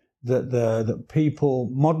right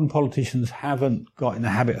that modern politicians haven't got in the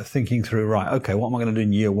habit of thinking through, right, okay, what am I going to do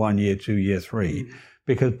in year 1, year 2, year 3?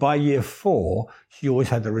 Because by year 4, she always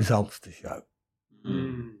had the results to show.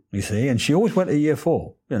 You see, and she always went to year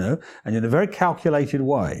 4, you know, and in a very calculated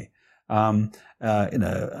way. This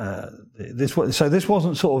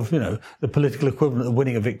wasn't sort of, you know, the political equivalent of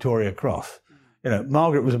winning a Victoria Cross. You know,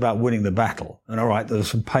 Margaret was about winning the battle, and all right, there was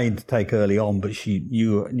some pain to take early on, but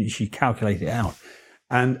she calculated it out,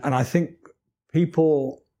 and I think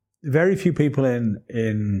very few people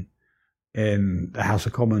in the House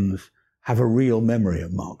of Commons have a real memory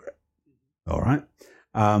of Margaret. All right.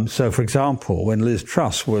 So, for example, when Liz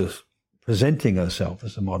Truss was presenting herself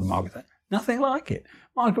as a modern Margaret, nothing like it.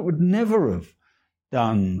 Margaret would never have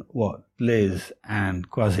done what Liz and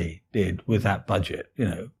Kwasi did with that budget, you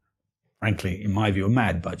know, frankly, in my view, a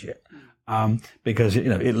mad budget, because, you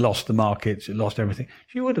know, it lost the markets, it lost everything.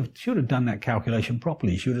 She would have done that calculation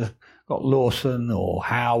properly. She would have got Lawson or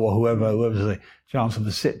Howe or whoever's the chancellor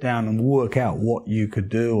to sit down and work out what you could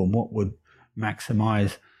do and what would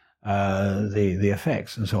maximise the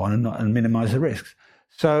effects and so on, and minimise the risks.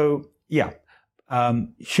 So yeah,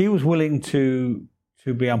 she was willing to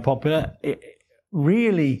be unpopular.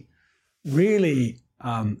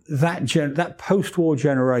 That post-war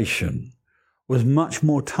generation was much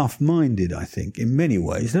more tough-minded, I think, in many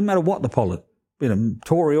ways. It doesn't matter what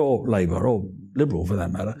Tory or Labour or Liberal for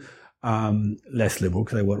that matter, less Liberal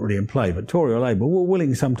because they weren't really in play, but Tory or Labour were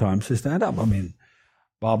willing sometimes to stand up. I mean,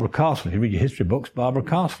 Barbara Castle, if you read your history books, Barbara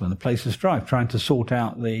Castle and the Place of Strife, trying to sort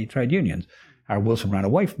out the trade unions. Harold Wilson ran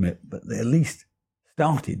away from it, but they at least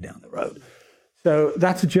started down the road. So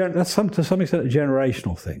that's to some extent a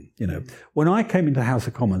generational thing. You know, when I came into the House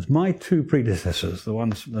of Commons, my two predecessors,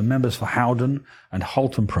 the members for Howden and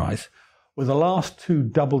Holt and Price, were the last two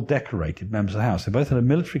double-decorated members of the House. They both had a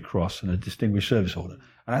military cross and a Distinguished Service Order,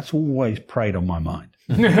 and that's always preyed on my mind.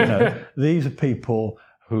 You know, these are people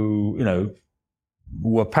who, you know,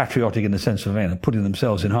 were patriotic in the sense of putting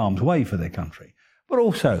themselves in harm's way for their country, but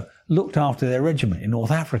also looked after their regiment in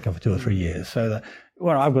North Africa for 2 or 3 years. So that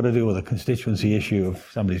when I've got to deal with a constituency issue of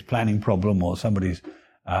somebody's planning problem or somebody's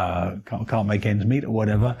can't make ends meet or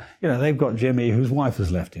whatever, you know, they've got Jimmy whose wife has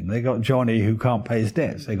left him. They got Johnny who can't pay his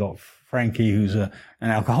debts. They got Frankie who's an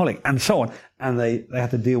alcoholic and so on. And they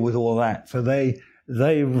had to deal with all that. So they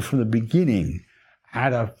from the beginning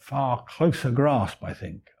had a far closer grasp, I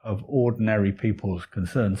think, of ordinary people's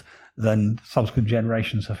concerns than subsequent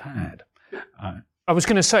generations have had. I was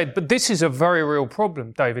going to say, but this is a very real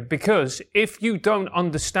problem, David, because if you don't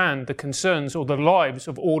understand the concerns or the lives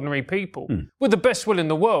of ordinary people, with the best will in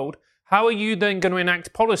the world, how are you then going to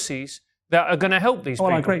enact policies that are going to help these people?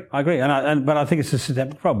 I agree. But I think it's a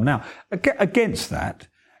systemic problem. Now, against that,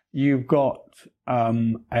 you've got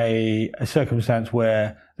a circumstance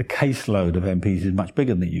where the caseload of MPs is much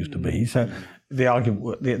bigger than it used to be. So the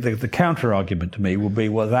argument, the counter argument to me will be,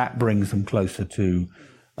 well, that brings them closer to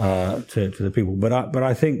the people. But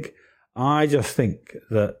I just think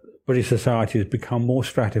that British society has become more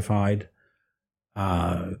stratified,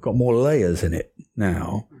 got more layers in it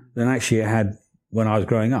now than actually it had when I was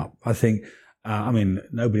growing up. I think,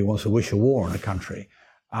 nobody wants to wish a war on a country,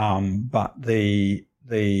 but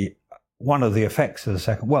one of the effects of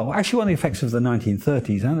one of the effects of the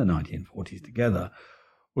 1930s and the 1940s together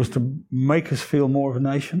was to make us feel more of a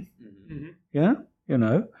nation. Mm-hmm. Yeah, you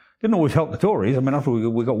know, didn't always help the Tories. I mean, after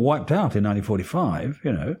we got wiped out in 1945,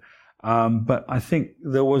 you know, but I think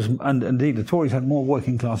there was, and indeed the Tories had more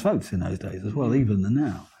working class votes in those days as well, even than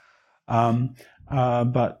now.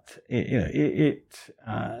 But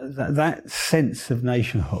that sense of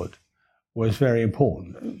nationhood was very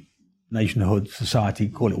important. Nationhood, society,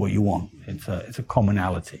 call it what you want. It's a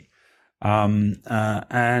commonality, that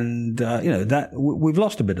we've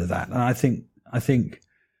lost a bit of that. And I think,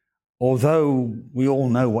 although we all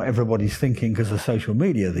know what everybody's thinking because of social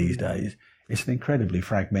media these days, it's an incredibly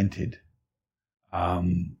fragmented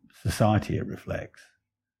society. It reflects,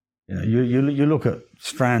 You look at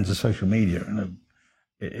strands of social media, and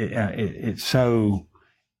it's so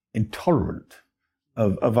intolerant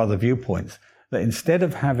of other viewpoints that instead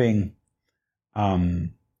of having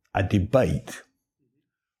a debate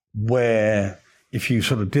where if you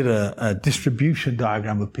sort of did a distribution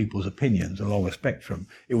diagram of people's opinions along a spectrum,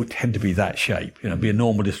 it would tend to be that shape, be a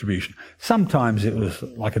normal distribution. Sometimes it was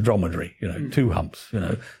like a dromedary, two humps,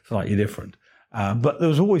 slightly different. But there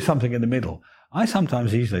was always something in the middle. I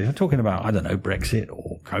sometimes these days, I'm talking about, I don't know, Brexit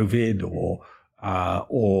or COVID or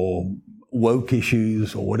woke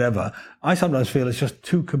issues or whatever, I sometimes feel it's just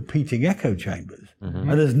two competing echo chambers. And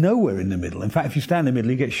there's nowhere in the middle. In fact, if you stand in the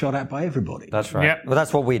middle, you get shot at by everybody. That's right. Yeah. Well,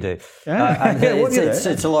 that's what we do. Yeah.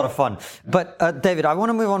 It's a lot of fun. But David, I want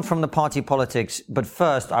to move on from the party politics. But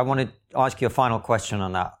first, I want to ask you a final question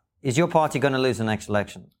on that. Is your party going to lose the next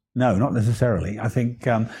election? No, not necessarily. I think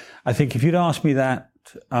if you'd asked me that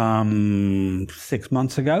 6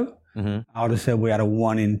 months ago, I would have said we had a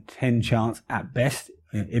 1 in 10 chance at best,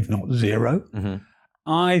 if not 0.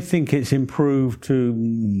 I think it's improved to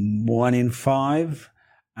 1 in 5.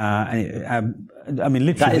 I mean,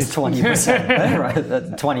 literally, that is 20%, right?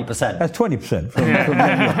 That's 20%. That's 20% from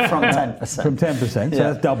 10%. From 10%. So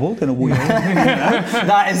that's doubled in a week.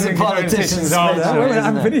 That is a politician's I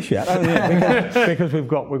haven't finished yet because we've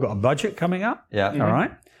got a budget coming up. Yeah. All right.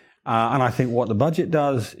 And I think what the budget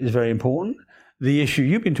does is very important. The issue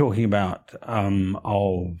you've been talking about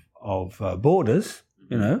of borders,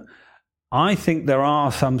 I think there are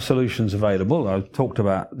some solutions available. I've talked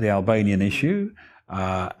about the Albanian issue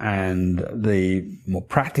and the more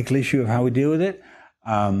practical issue of how we deal with it.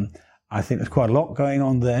 I think there's quite a lot going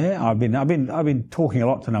on there. I've been talking a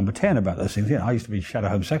lot to Number 10 about those things. I used to be Shadow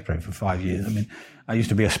Home Secretary for 5 years. I mean, I used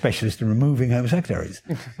to be a specialist in removing Home Secretaries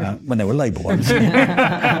when they were Labour ones. So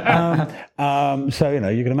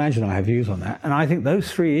you can imagine I have views on that, and I think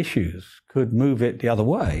those 3 issues could move it the other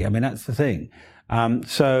way. I mean, that's the thing. I've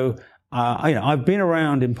been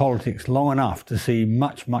around in politics long enough to see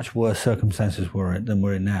much, much worse circumstances than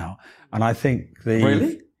we're in now, and I think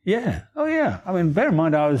Really? Yeah. Oh, yeah. I mean, bear in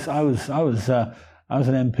mind, I was an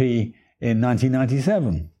MP in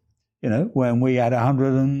 1997. When we had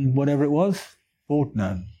 100 and whatever it was.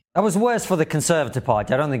 No. That was worse for the Conservative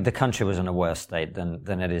Party. I don't think the country was in a worse state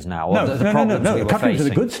than it is now. No. The country was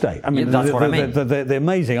in a good state. I mean, that's what I mean. The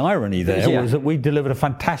amazing irony there was that we delivered a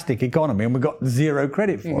fantastic economy and we got 0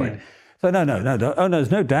 credit for it. So no. Oh, no,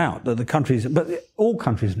 there's no doubt that the countries, but all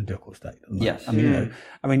countries in a difficult state. Yes.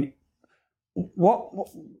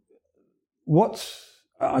 What's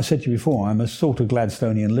I said to you before, I'm a sort of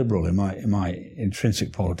Gladstonian liberal in my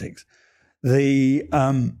intrinsic politics.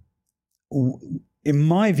 In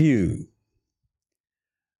my view,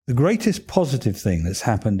 the greatest positive thing that's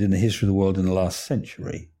happened in the history of the world in the last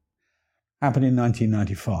century happened in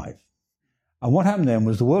 1995. And what happened then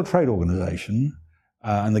was the World Trade Organization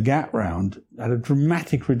and the GATT round had a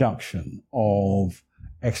dramatic reduction of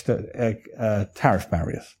tariff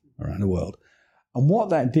barriers around the world. And what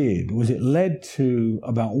that did was it led to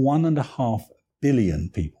about 1.5 billion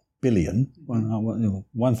people,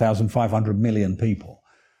 1,500 million people,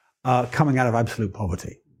 coming out of absolute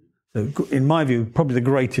poverty. So in my view, probably the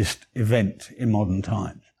greatest event in modern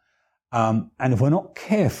times. And if we're not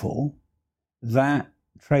careful, that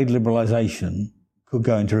trade liberalization could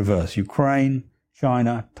go into reverse. Ukraine,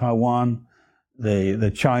 China, Taiwan,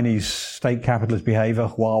 the Chinese state capitalist behavior,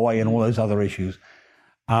 Huawei, and all those other issues.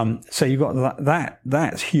 So you've got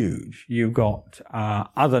that's huge. You've got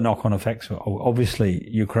other knock-on effects. Obviously,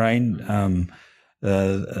 Ukraine,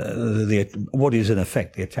 what is in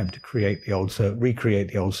effect the attempt to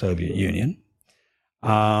recreate the old Soviet Union,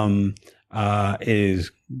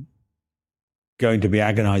 is going to be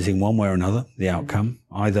agonizing one way or another. The outcome,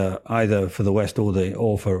 either for the West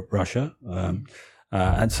or for Russia,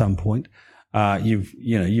 at some point.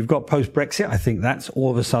 You've got post-Brexit. I think that's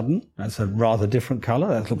all of a sudden, that's a rather different colour.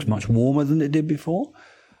 That looks much warmer than it did before.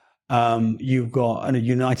 You've got a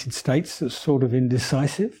United States that's sort of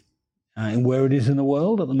indecisive in where it is in the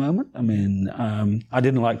world at the moment. I mean, I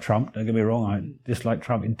didn't like Trump, don't get me wrong. I disliked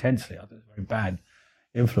Trump intensely. I think it's a very bad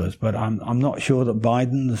influence. But I'm not sure that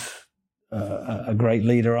Biden's a great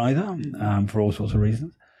leader either, for all sorts of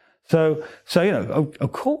reasons. So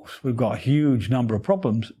of course, we've got a huge number of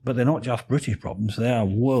problems, but they're not just British problems; they are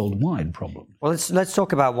worldwide problems. Well, let's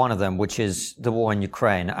talk about one of them, which is the war in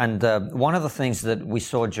Ukraine. And one of the things that we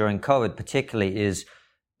saw during COVID, particularly, is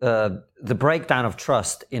the breakdown of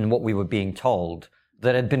trust in what we were being told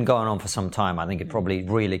that had been going on for some time. I think it probably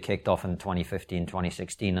really kicked off in 2015,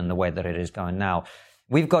 2016, and the way that it is going now.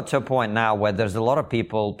 We've got to a point now where there's a lot of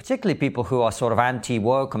people, particularly people who are sort of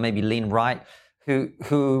anti-woke or maybe lean right,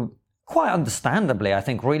 who quite understandably, I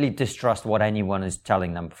think, really distrust what anyone is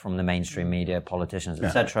telling them from the mainstream media, politicians,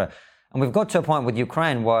 etc. And we've got to a point with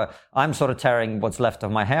Ukraine where I'm sort of tearing what's left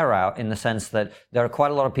of my hair out, in the sense that there are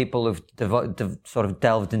quite a lot of people who've sort of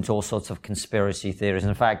delved into all sorts of conspiracy theories.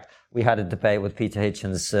 In fact, we had a debate with Peter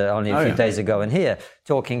Hitchens only a few days ago in here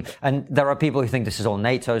talking, and there are people who think this is all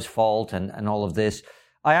NATO's fault and all of this.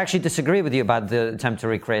 I actually disagree with you about the attempt to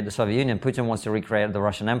recreate the Soviet Union. Putin wants to recreate the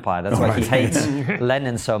Russian Empire. That's why he hates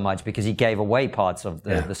Lenin so much, because he gave away parts of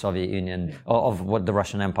the Soviet Union, of what the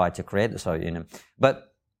Russian Empire, to create the Soviet Union. But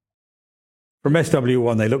from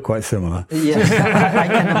SW1, they look quite similar. Yes,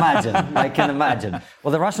 I can imagine.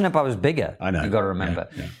 Well, the Russian Empire was bigger. I know. You've got to remember.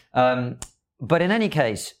 But in any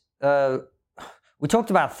case, we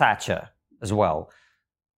talked about Thatcher as well.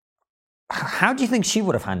 How do you think she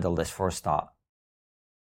would have handled this for a start?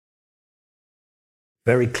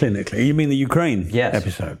 Very clinically. You mean the Ukraine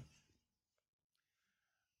episode?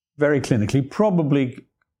 Very clinically, probably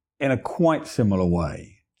in a quite similar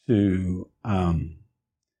way to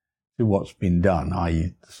what's been done,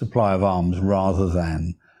 i.e. the supply of arms rather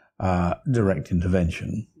than direct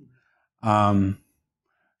intervention.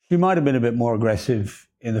 She might have been a bit more aggressive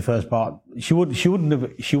in the first part. She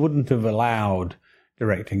wouldn't have allowed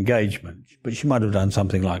direct engagement, but she might have done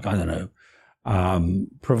something like, I don't know,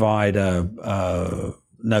 provide a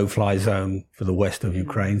no-fly zone for the west of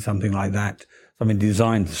Ukraine, something like that, something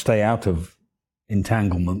designed to stay out of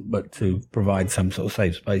entanglement, but to provide some sort of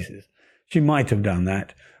safe spaces. She might have done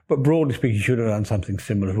that, but broadly speaking, she should have done something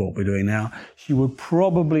similar to what we're doing now. She would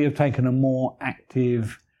probably have taken a more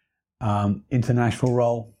active international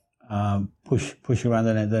role, push around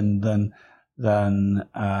the net than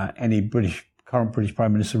any current British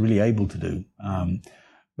Prime Minister really able to do.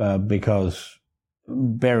 Because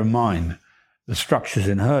bear in mind, the structures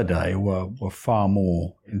in her day were far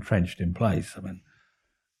more entrenched in place. I mean,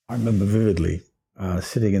 I remember vividly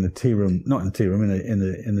sitting in the tea room, not in the tea room,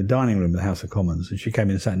 in the dining room of the House of Commons, and she came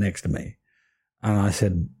in and sat next to me, and I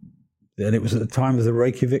said, and it was at the time of the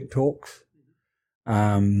Reykjavik talks,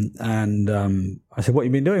 I said, "What have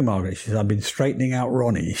you been doing, Margaret?" She said, "I've been straightening out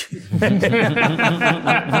Ronnie."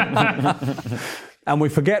 And we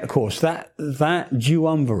forget, of course, that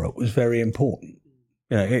duumvirate was very important.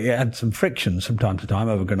 You know, it had some friction from time to time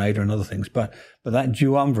over Grenada and other things, but that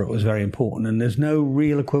duumvirate was very important, and there's no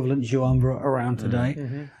real equivalent duumvirate around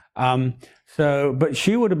today. But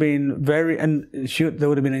she would have been there would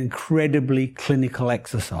have been an incredibly clinical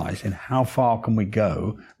exercise in how far can we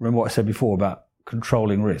go. Remember what I said before about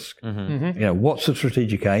controlling risk. You know, what's the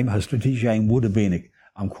strategic aim? Her strategic aim would have been,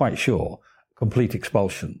 I'm quite sure, complete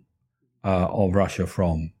expulsion of Russia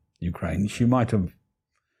from Ukraine. She might have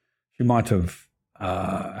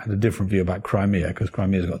had a different view about Crimea, because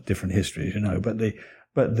Crimea's got different histories, you know.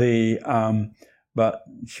 But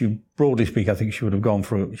she, broadly speaking, I think she would have gone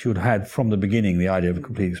for. She would have had from the beginning the idea of a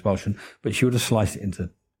complete expulsion, but she would have sliced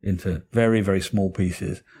it into very, very small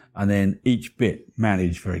pieces, and then each bit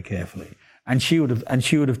managed very carefully. And she would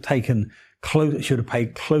have taken close. She would have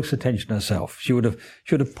paid close attention herself. She would have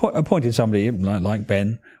appointed somebody like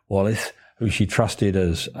Ben Wallace, who she trusted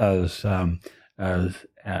as MOD,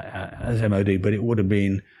 but it would have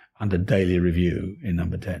been under daily review in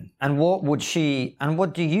number 10. And what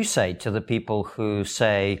do you say to the people who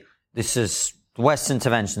say West's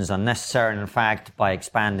intervention is unnecessary, and in fact, by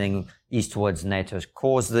expanding eastwards, NATO has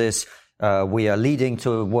caused this? We are leading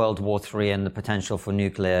to World War III and the potential for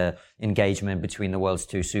nuclear engagement between the world's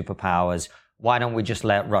two superpowers. Why don't we just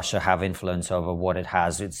let Russia have influence over what it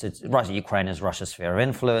has? It's Russia. Ukraine is Russia's sphere of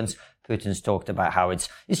influence. Putin's talked about how it's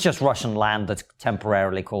just Russian land that's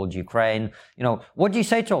temporarily called Ukraine. You know, what do you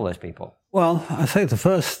say to all those people? Well, I say the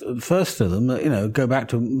first of them, you know, go back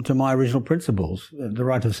to my original principles. The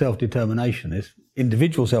right of self-determination is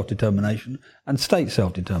individual self-determination and state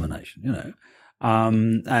self-determination, you know.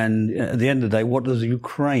 And at the end of the day, what does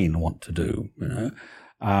Ukraine want to do? You know,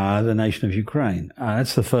 the nation of Ukraine.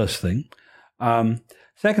 That's the first thing.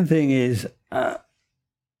 Second thing is,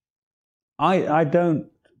 I don't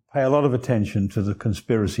pay a lot of attention to the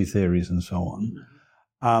conspiracy theories and so on.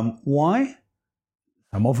 Why?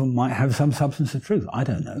 Some of them might have some substance of truth. I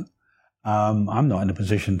don't know. I'm not in a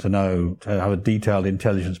position to have a detailed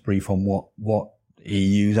intelligence brief on what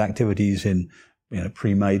EU's activities in, you know,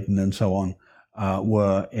 pre-Maidan and so on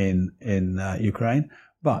were in Ukraine.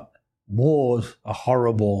 But wars are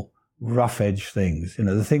horrible, rough-edged things. You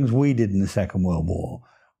know, the things we did in the Second World War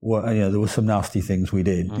were, you know, there were some nasty things we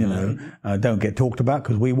did, you know, don't get talked about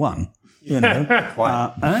because we won, you know.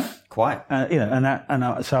 Quite. You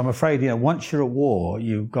know, so I'm afraid, you know, once you're at war,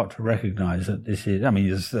 you've got to recognize that this is, I mean,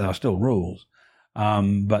 there are still rules,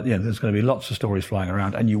 But there's going to be lots of stories flying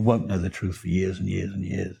around, and you won't know the truth for years and years and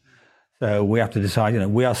years. So we have to decide,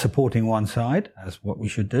 we are supporting one side, as what we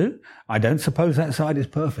should do. I don't suppose that side is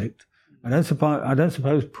perfect. I don't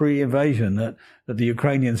suppose pre-invasion that the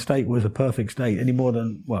Ukrainian state was a perfect state any more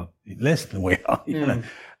than, less than we are,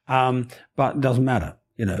 but it doesn't matter.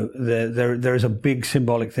 There is a big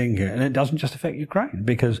symbolic thing here, and it doesn't just affect Ukraine,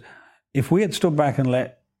 because if we had stood back and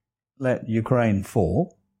let Ukraine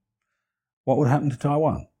fall, what would happen to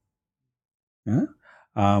Taiwan? Yeah?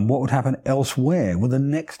 What would happen elsewhere with the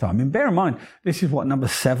next time? I mean, bear in mind, this is number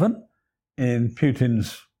 7 in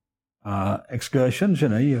Putin's excursions.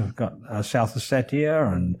 You've got South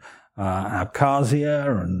Ossetia and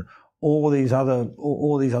Abkhazia and all these other,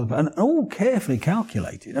 and all carefully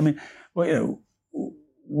calculated. I mean,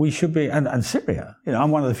 we should be, and Syria. I'm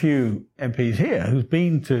one of the few MPs here who's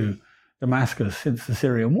been to Damascus since the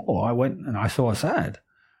Syrian war. I went and I saw Assad.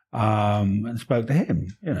 And spoke to him,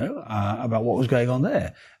 about what was going on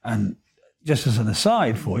there. And just as an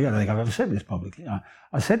aside for you, I don't think I've ever said this publicly,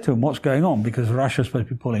 I said to him, what's going on? Because Russia's supposed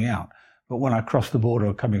to be pulling out. But when I crossed the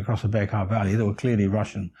border coming across the Bekaa Valley, there were clearly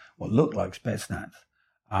Russian, what looked like Spetsnaz,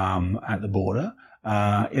 at the border.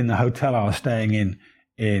 In the hotel I was staying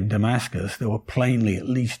in Damascus, there were plainly at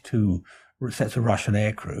least 2 sets of Russian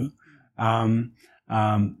aircrew.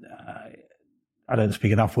 I don't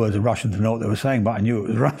speak enough words of Russian to know what they were saying, but I knew it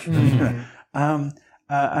was Russian.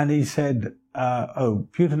 And he said,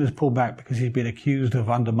 Putin has pulled back because he's been accused of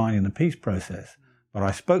undermining the peace process. But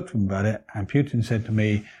I spoke to him about it, and Putin said to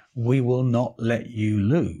me, we will not let you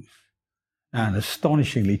lose. An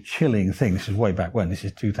astonishingly chilling thing. This is way back when. This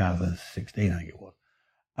is 2016, I think it was.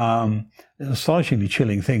 An astonishingly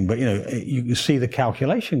chilling thing, but, you can see the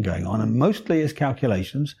calculation going on, and mostly his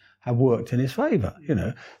calculations have worked in his favour.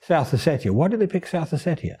 South Ossetia. Why did they pick South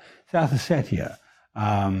Ossetia? South Ossetia,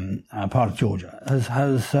 part of Georgia, has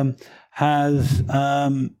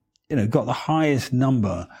got the highest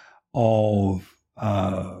number of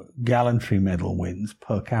gallantry medal wins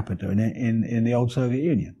per capita in the old Soviet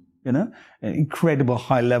Union. An incredible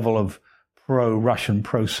high level of pro-Russian,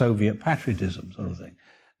 pro-Soviet patriotism sort of thing.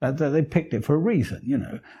 They picked it for a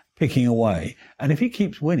reason, picking away. And if he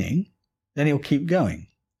keeps winning, then he'll keep going.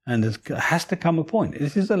 And there has to come a point.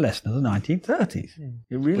 This is a lesson of the 1930s. It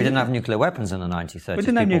really we didn't have nuclear weapons in the 1930s. We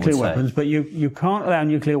didn't have nuclear weapons, but you can't allow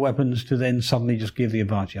nuclear weapons to then suddenly just give the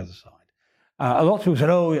advantage to the other side. A lot of people said,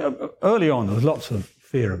 early on there was lots of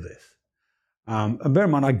fear of this. And bear in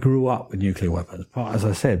mind, I grew up with nuclear weapons. As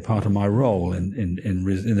I said, part of my role in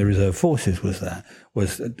the reserve forces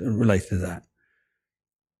was related to that.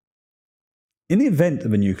 In the event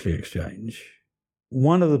of a nuclear exchange,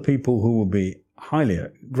 one of the people who will be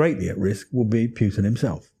greatly at risk will be Putin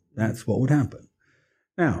himself. That's what would happen.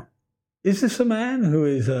 Now, is this a man who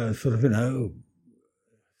is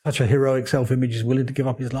such a heroic self-image is willing to give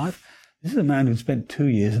up his life? This is a man who spent 2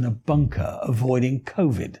 years in a bunker avoiding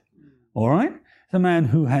COVID. All right? It's a man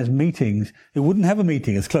who has meetings, who wouldn't have a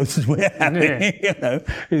meeting as close as we're having,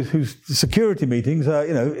 whose security meetings are,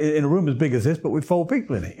 in a room as big as this, but with 4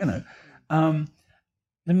 people in it,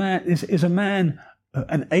 The man is a man,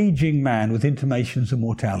 an aging man with intimations of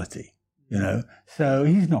mortality, So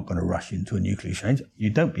he's not going to rush into a nuclear exchange. You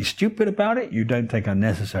don't be stupid about it. You don't take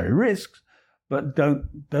unnecessary risks, but don't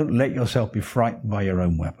let yourself be frightened by your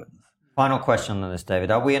own weapons. Final question on this,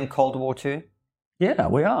 David. Are we in Cold War II? Yeah,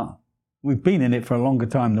 we are. We've been in it for a longer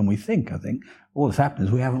time than we think, I think. All that's happened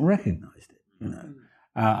is we haven't recognized it,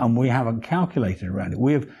 and we haven't calculated around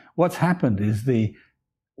it. What's happened is the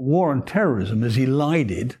war on terrorism has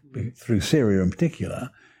elided, through Syria in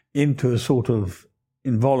particular, into a sort of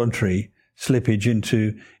involuntary slippage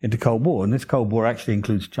into Cold War. And this Cold War actually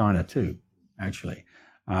includes China too, actually.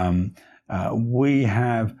 We've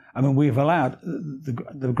allowed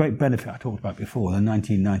the great benefit I talked about before, the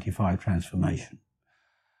 1995 transformation.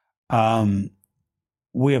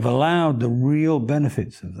 We have allowed the real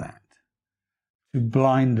benefits of that to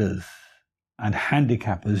blind us and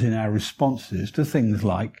handicap us in our responses to things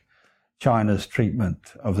like China's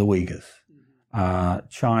treatment of the Uyghurs,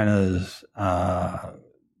 China's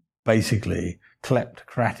basically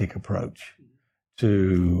kleptocratic approach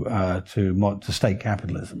to state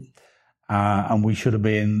capitalism. And we should have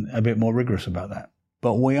been a bit more rigorous about that.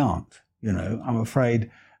 But we aren't. I'm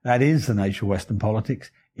afraid that is the nature of Western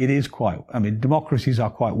politics. It is democracies are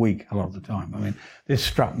quite weak a lot of the time. This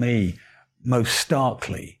struck me most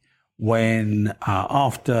starkly when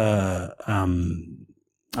after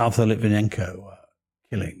the Litvinenko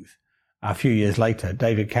killings, a few years later,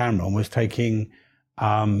 David Cameron was taking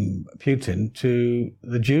Putin to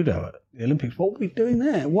the judo at the Olympics. What are we doing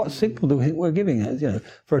there? What signal do we think we're giving?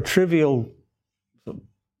 For a trivial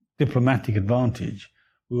diplomatic advantage,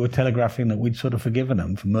 we were telegraphing that we'd sort of forgiven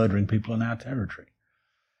them for murdering people in our territory.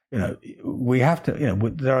 We have to,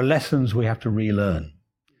 there are lessons we have to relearn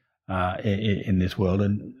in this world.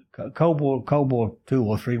 And Cold War 2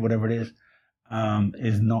 or 3, whatever it is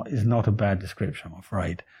not a bad description, I'm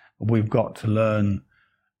afraid. We've got to learn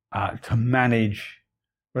to manage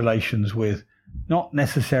relations with not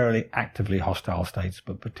necessarily actively hostile states,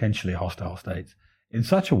 but potentially hostile states in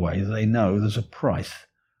such a way that they know there's a price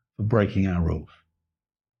for breaking our rules.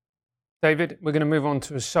 David, we're going to move on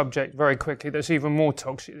to a subject very quickly that's even more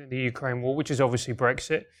toxic than the Ukraine war, which is obviously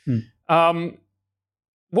Brexit.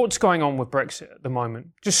 What's going on with Brexit at the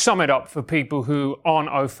moment? Just sum it up for people who aren't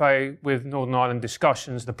au fait with Northern Ireland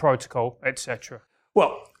discussions, the protocol, etc.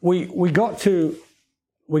 Well, we got to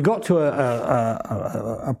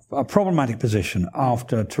a problematic position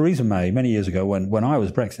after Theresa May, many years ago, when I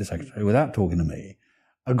was Brexit Secretary, without talking to me,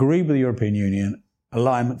 agreed with the European Union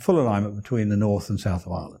full alignment between the North and South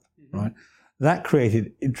of Ireland. Right, that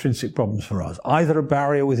created intrinsic problems for us. Either a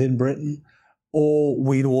barrier within Britain, or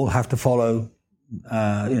we'd all have to follow.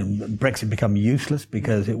 Brexit become useless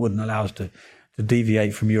because it wouldn't allow us to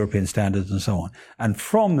deviate from European standards and so on. And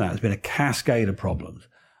from that, there's been a cascade of problems,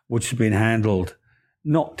 which have been handled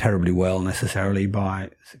not terribly well necessarily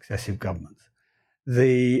by successive governments.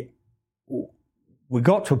 We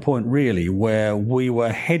got to a point really where we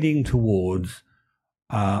were heading towards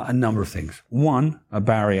a number of things. One, a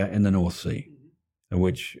barrier in the North Sea,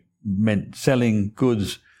 which meant selling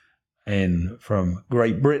goods from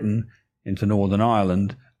Great Britain into Northern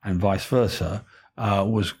Ireland and vice versa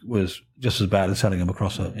was just as bad as selling them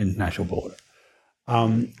across an international border.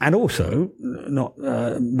 And also not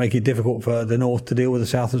make it difficult for the North to deal with the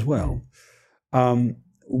South as well.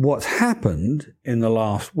 What's happened in the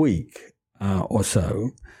last week or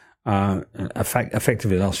so,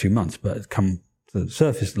 effectively the last few months, but it's come to the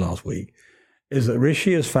surface last week, is that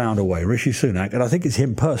Rishi has found a way, Rishi Sunak, and I think it's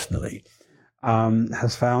him personally,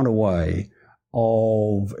 has found a way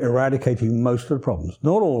of eradicating most of the problems.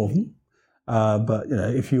 Not all of them, but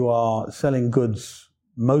if you are selling goods,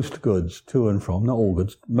 most goods to and from, not all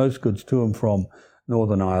goods, most goods to and from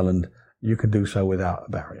Northern Ireland, you can do so without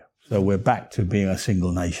a barrier. So we're back to being a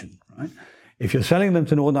single nation, right? If you're selling them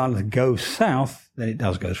to Northern Ireland to go south, then it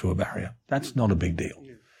does go through a barrier. That's not a big deal.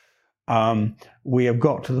 We have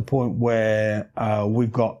got to the point where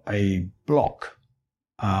we've got a block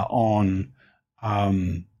on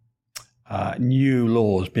new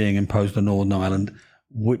laws being imposed on Northern Ireland,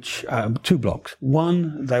 which 2 blocks.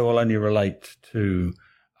 One, they will only relate to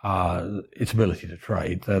its ability to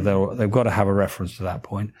trade. They've got to have a reference to that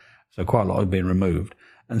point. So quite a lot have been removed.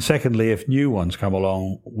 And secondly, if new ones come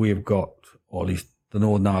along, we've got, or at least the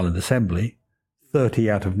Northern Ireland Assembly, 30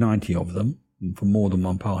 out of 90 of them, from more than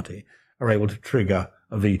one party, are able to trigger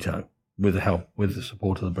a veto with the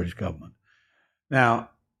support of the British government.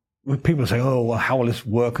 Now, when people say, oh, well, how will this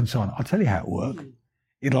work and so on? I'll tell you how it works.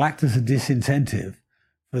 It'll act as a disincentive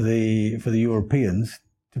for the Europeans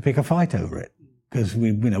to pick a fight over it because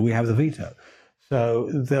we have the veto. So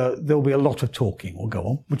there'll be a lot of talking will go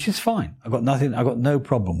on, which is fine. I've got no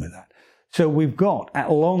problem with that. So we've got,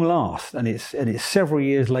 at long last, and it's several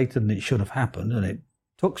years later than it should have happened, and it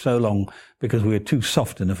took so long because we were too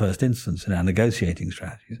soft in the first instance in our negotiating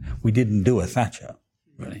strategies. We didn't do a Thatcher,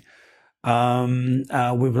 really.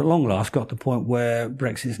 We've at long last got to the point where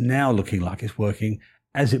Brexit's now looking like it's working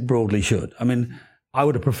as it broadly should. I mean, I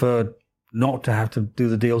would have preferred not to have to do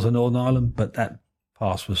the deals on Northern Ireland, but that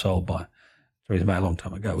pass was sold by Theresa May a long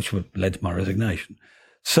time ago, which led to my resignation.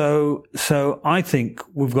 So I think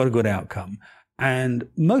we've got a good outcome. And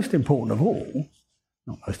most important of all,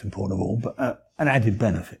 not most important of all, but an added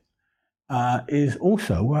benefit is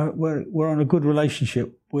also we're on a good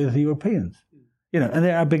relationship with the Europeans. And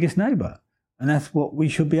they're our biggest neighbour, and that's what we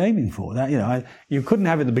should be aiming for. That you couldn't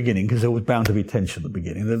have it at the beginning because there was bound to be tension at the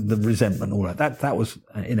beginning, the resentment, all that. That was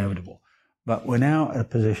inevitable. But we're now at a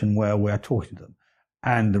position where we're talking to them,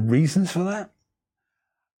 and the reasons for that,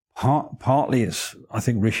 partly it's I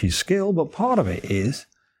think Rishi's skill, but part of it is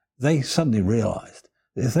they suddenly realised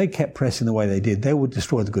that if they kept pressing the way they did, they would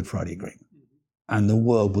destroy the Good Friday Agreement, and the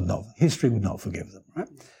world history would not forgive them, right?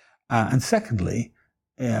 And secondly,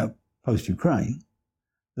 post-Ukraine,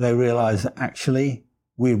 they realise that actually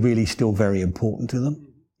we're really still very important to them,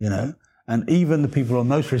 and even the people who are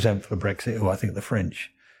most resentful of Brexit, who I think the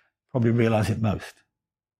French, probably realise it most,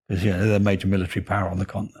 because they're a major military power on the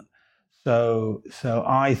continent. So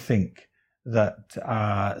I think that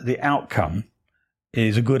the outcome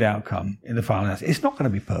is a good outcome in the final analysis. It's not going to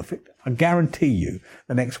be perfect. I guarantee you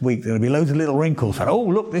the next week there will be loads of little wrinkles. Oh,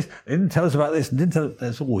 look, they didn't tell us about this.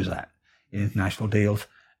 There's always that in international deals.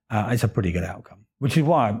 it's a pretty good outcome, which is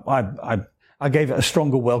why I gave it a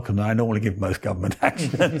stronger welcome than I normally give most government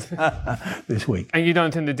actions this week. And you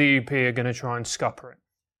don't think the DUP are going to try and scupper it?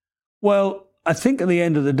 Well, I think at the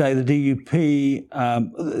end of the day, the DUP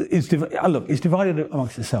is divided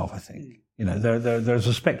amongst itself. I think there's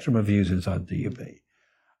a spectrum of views inside the DUP,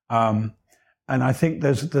 and I think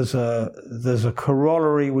there's a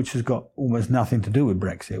corollary which has got almost nothing to do with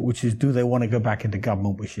Brexit, which is, do they want to go back into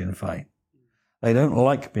government with Sinn Féin? They don't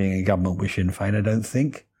like being in government with Sinn Féin, I don't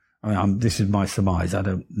think. I mean, this is my surmise. I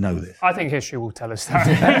don't know this. I think history will tell us that.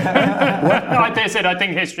 I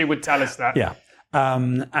think history would tell us that. Yeah.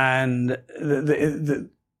 And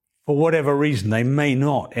for whatever reason, they may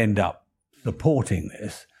not end up supporting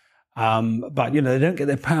this. But, they don't get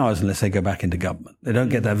their powers unless they go back into government. They don't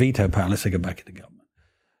get their veto power unless they go back into government.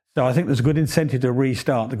 So I think there's a good incentive to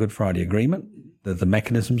restart the Good Friday Agreement, the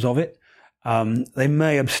mechanisms of it. They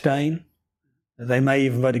may abstain. They may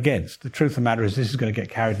even vote against. The truth of the matter is this is going to get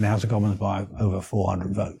carried in the House of Commons by over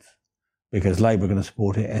 400 votes because Labour are going to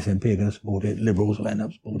support it, SNP are going to support it, Liberals will end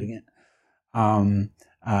up supporting it. And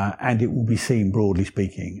it will be seen, broadly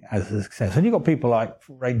speaking, as a success. And you've got people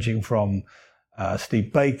ranging from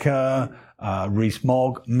Steve Baker,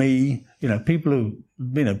 Rees-Mogg, me, people who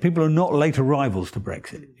are not late arrivals to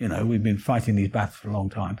Brexit. We've been fighting these battles for a long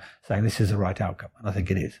time, saying this is the right outcome, and I think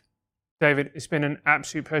it is. David, it's been an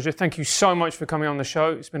absolute pleasure. Thank you so much for coming on the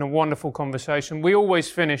show. It's been a wonderful conversation. We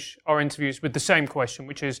always finish our interviews with the same question,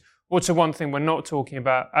 which is, what's the one thing we're not talking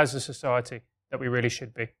about as a society that we really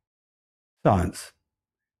should be? Science,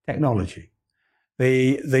 technology.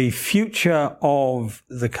 The future of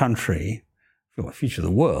the country, the future of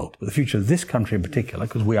the world, but the future of this country in particular,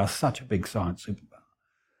 because we are such a big science superpower,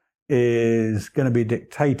 is going to be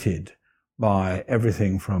dictated by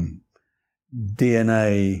everything from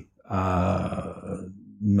DNA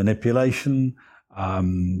manipulation,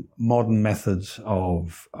 modern methods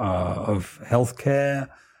of healthcare,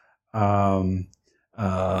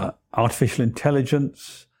 artificial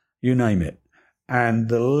intelligence, you name it. And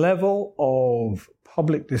the level of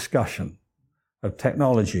public discussion of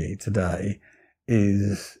technology today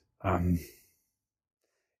is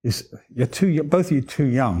you're both of you too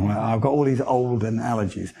young. I've got all these old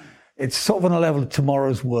analogies. It's sort of on a level of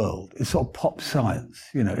Tomorrow's World. It's sort of pop science.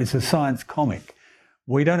 It's a science comic.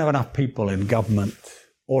 We don't have enough people in government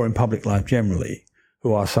or in public life generally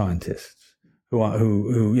who are scientists, who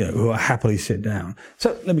are happily sit down.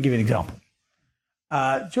 So let me give you an example.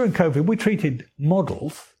 During COVID, we treated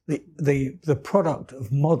models, the product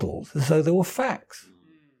of models, as though they were facts.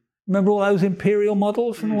 Remember all those imperial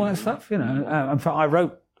models and all that stuff? In fact, I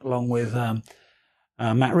wrote along with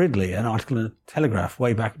Matt Ridley an article in the Telegraph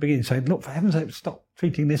way back at the beginning saying, look, for heaven's sake, stop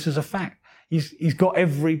treating this as a fact. He's got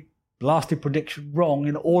every blasted prediction wrong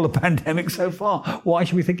in all the pandemics so far. Why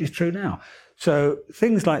should we think it's true now? So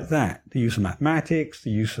things like that, the use of mathematics, the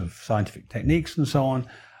use of scientific techniques and so on,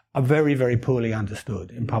 are very, very poorly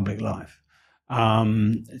understood in public life.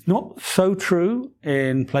 It's not so true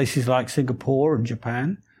in places like Singapore and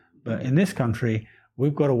Japan, but in this country,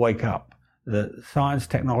 we've got to wake up that science,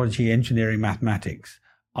 technology, engineering, mathematics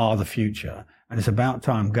are the future. And it's about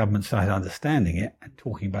time government started understanding it and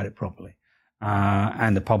talking about it properly,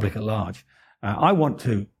 and the public at large.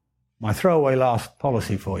 My throwaway last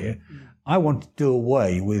policy for you, I want to do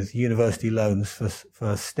away with university loans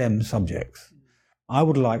for STEM subjects. I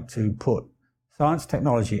would like to put science,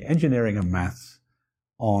 technology, engineering and maths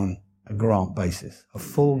on a grant basis, a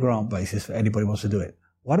full grant basis for anybody who wants to do it.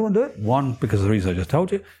 Why do I want to do it? One, because of the reason I just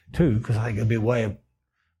told you. Two, because I think it'll be a way of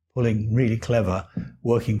pulling really clever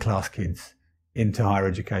working class kids into higher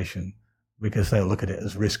education because they'll look at it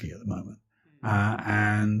as risky at the moment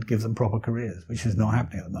and give them proper careers, which is not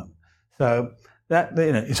happening at the moment. So that,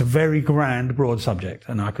 it's a very grand, broad subject,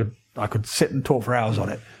 and I could sit and talk for hours on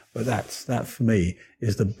it. But that for me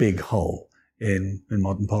is the big hole in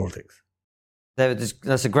modern politics. David,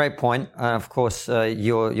 that's a great point. Of course,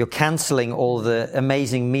 you're cancelling all the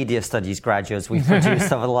amazing media studies graduates we've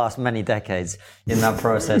produced over the last many decades in that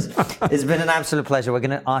process. It's been an absolute pleasure. We're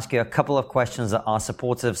going to ask you a couple of questions that our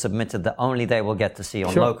supporters have submitted that only they will get to see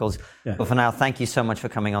on Locals. Yeah. But for now, thank you so much for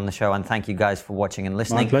coming on the show, and thank you guys for watching and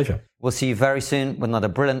listening. My pleasure. We'll see you very soon with another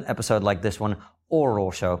brilliant episode like this one, or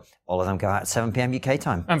Raw Show. All of them go out at 7 p.m. UK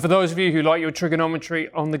time. And for those of you who like your trigonometry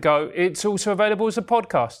on the go, it's also available as a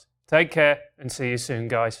podcast. Take care and see you soon,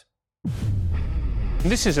 guys. And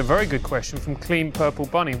this is a very good question from Clean Purple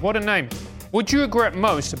Bunny. What a name. What do you regret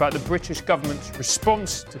most about the British government's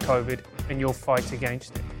response to COVID and your fight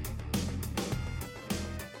against it?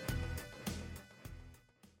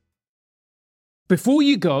 Before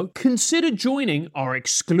you go, consider joining our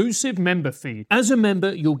exclusive member feed. As a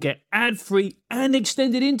member, you'll get ad-free and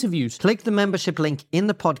extended interviews. Click the membership link in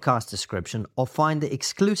the podcast description or find the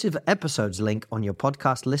exclusive episodes link on your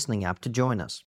podcast listening app to join us.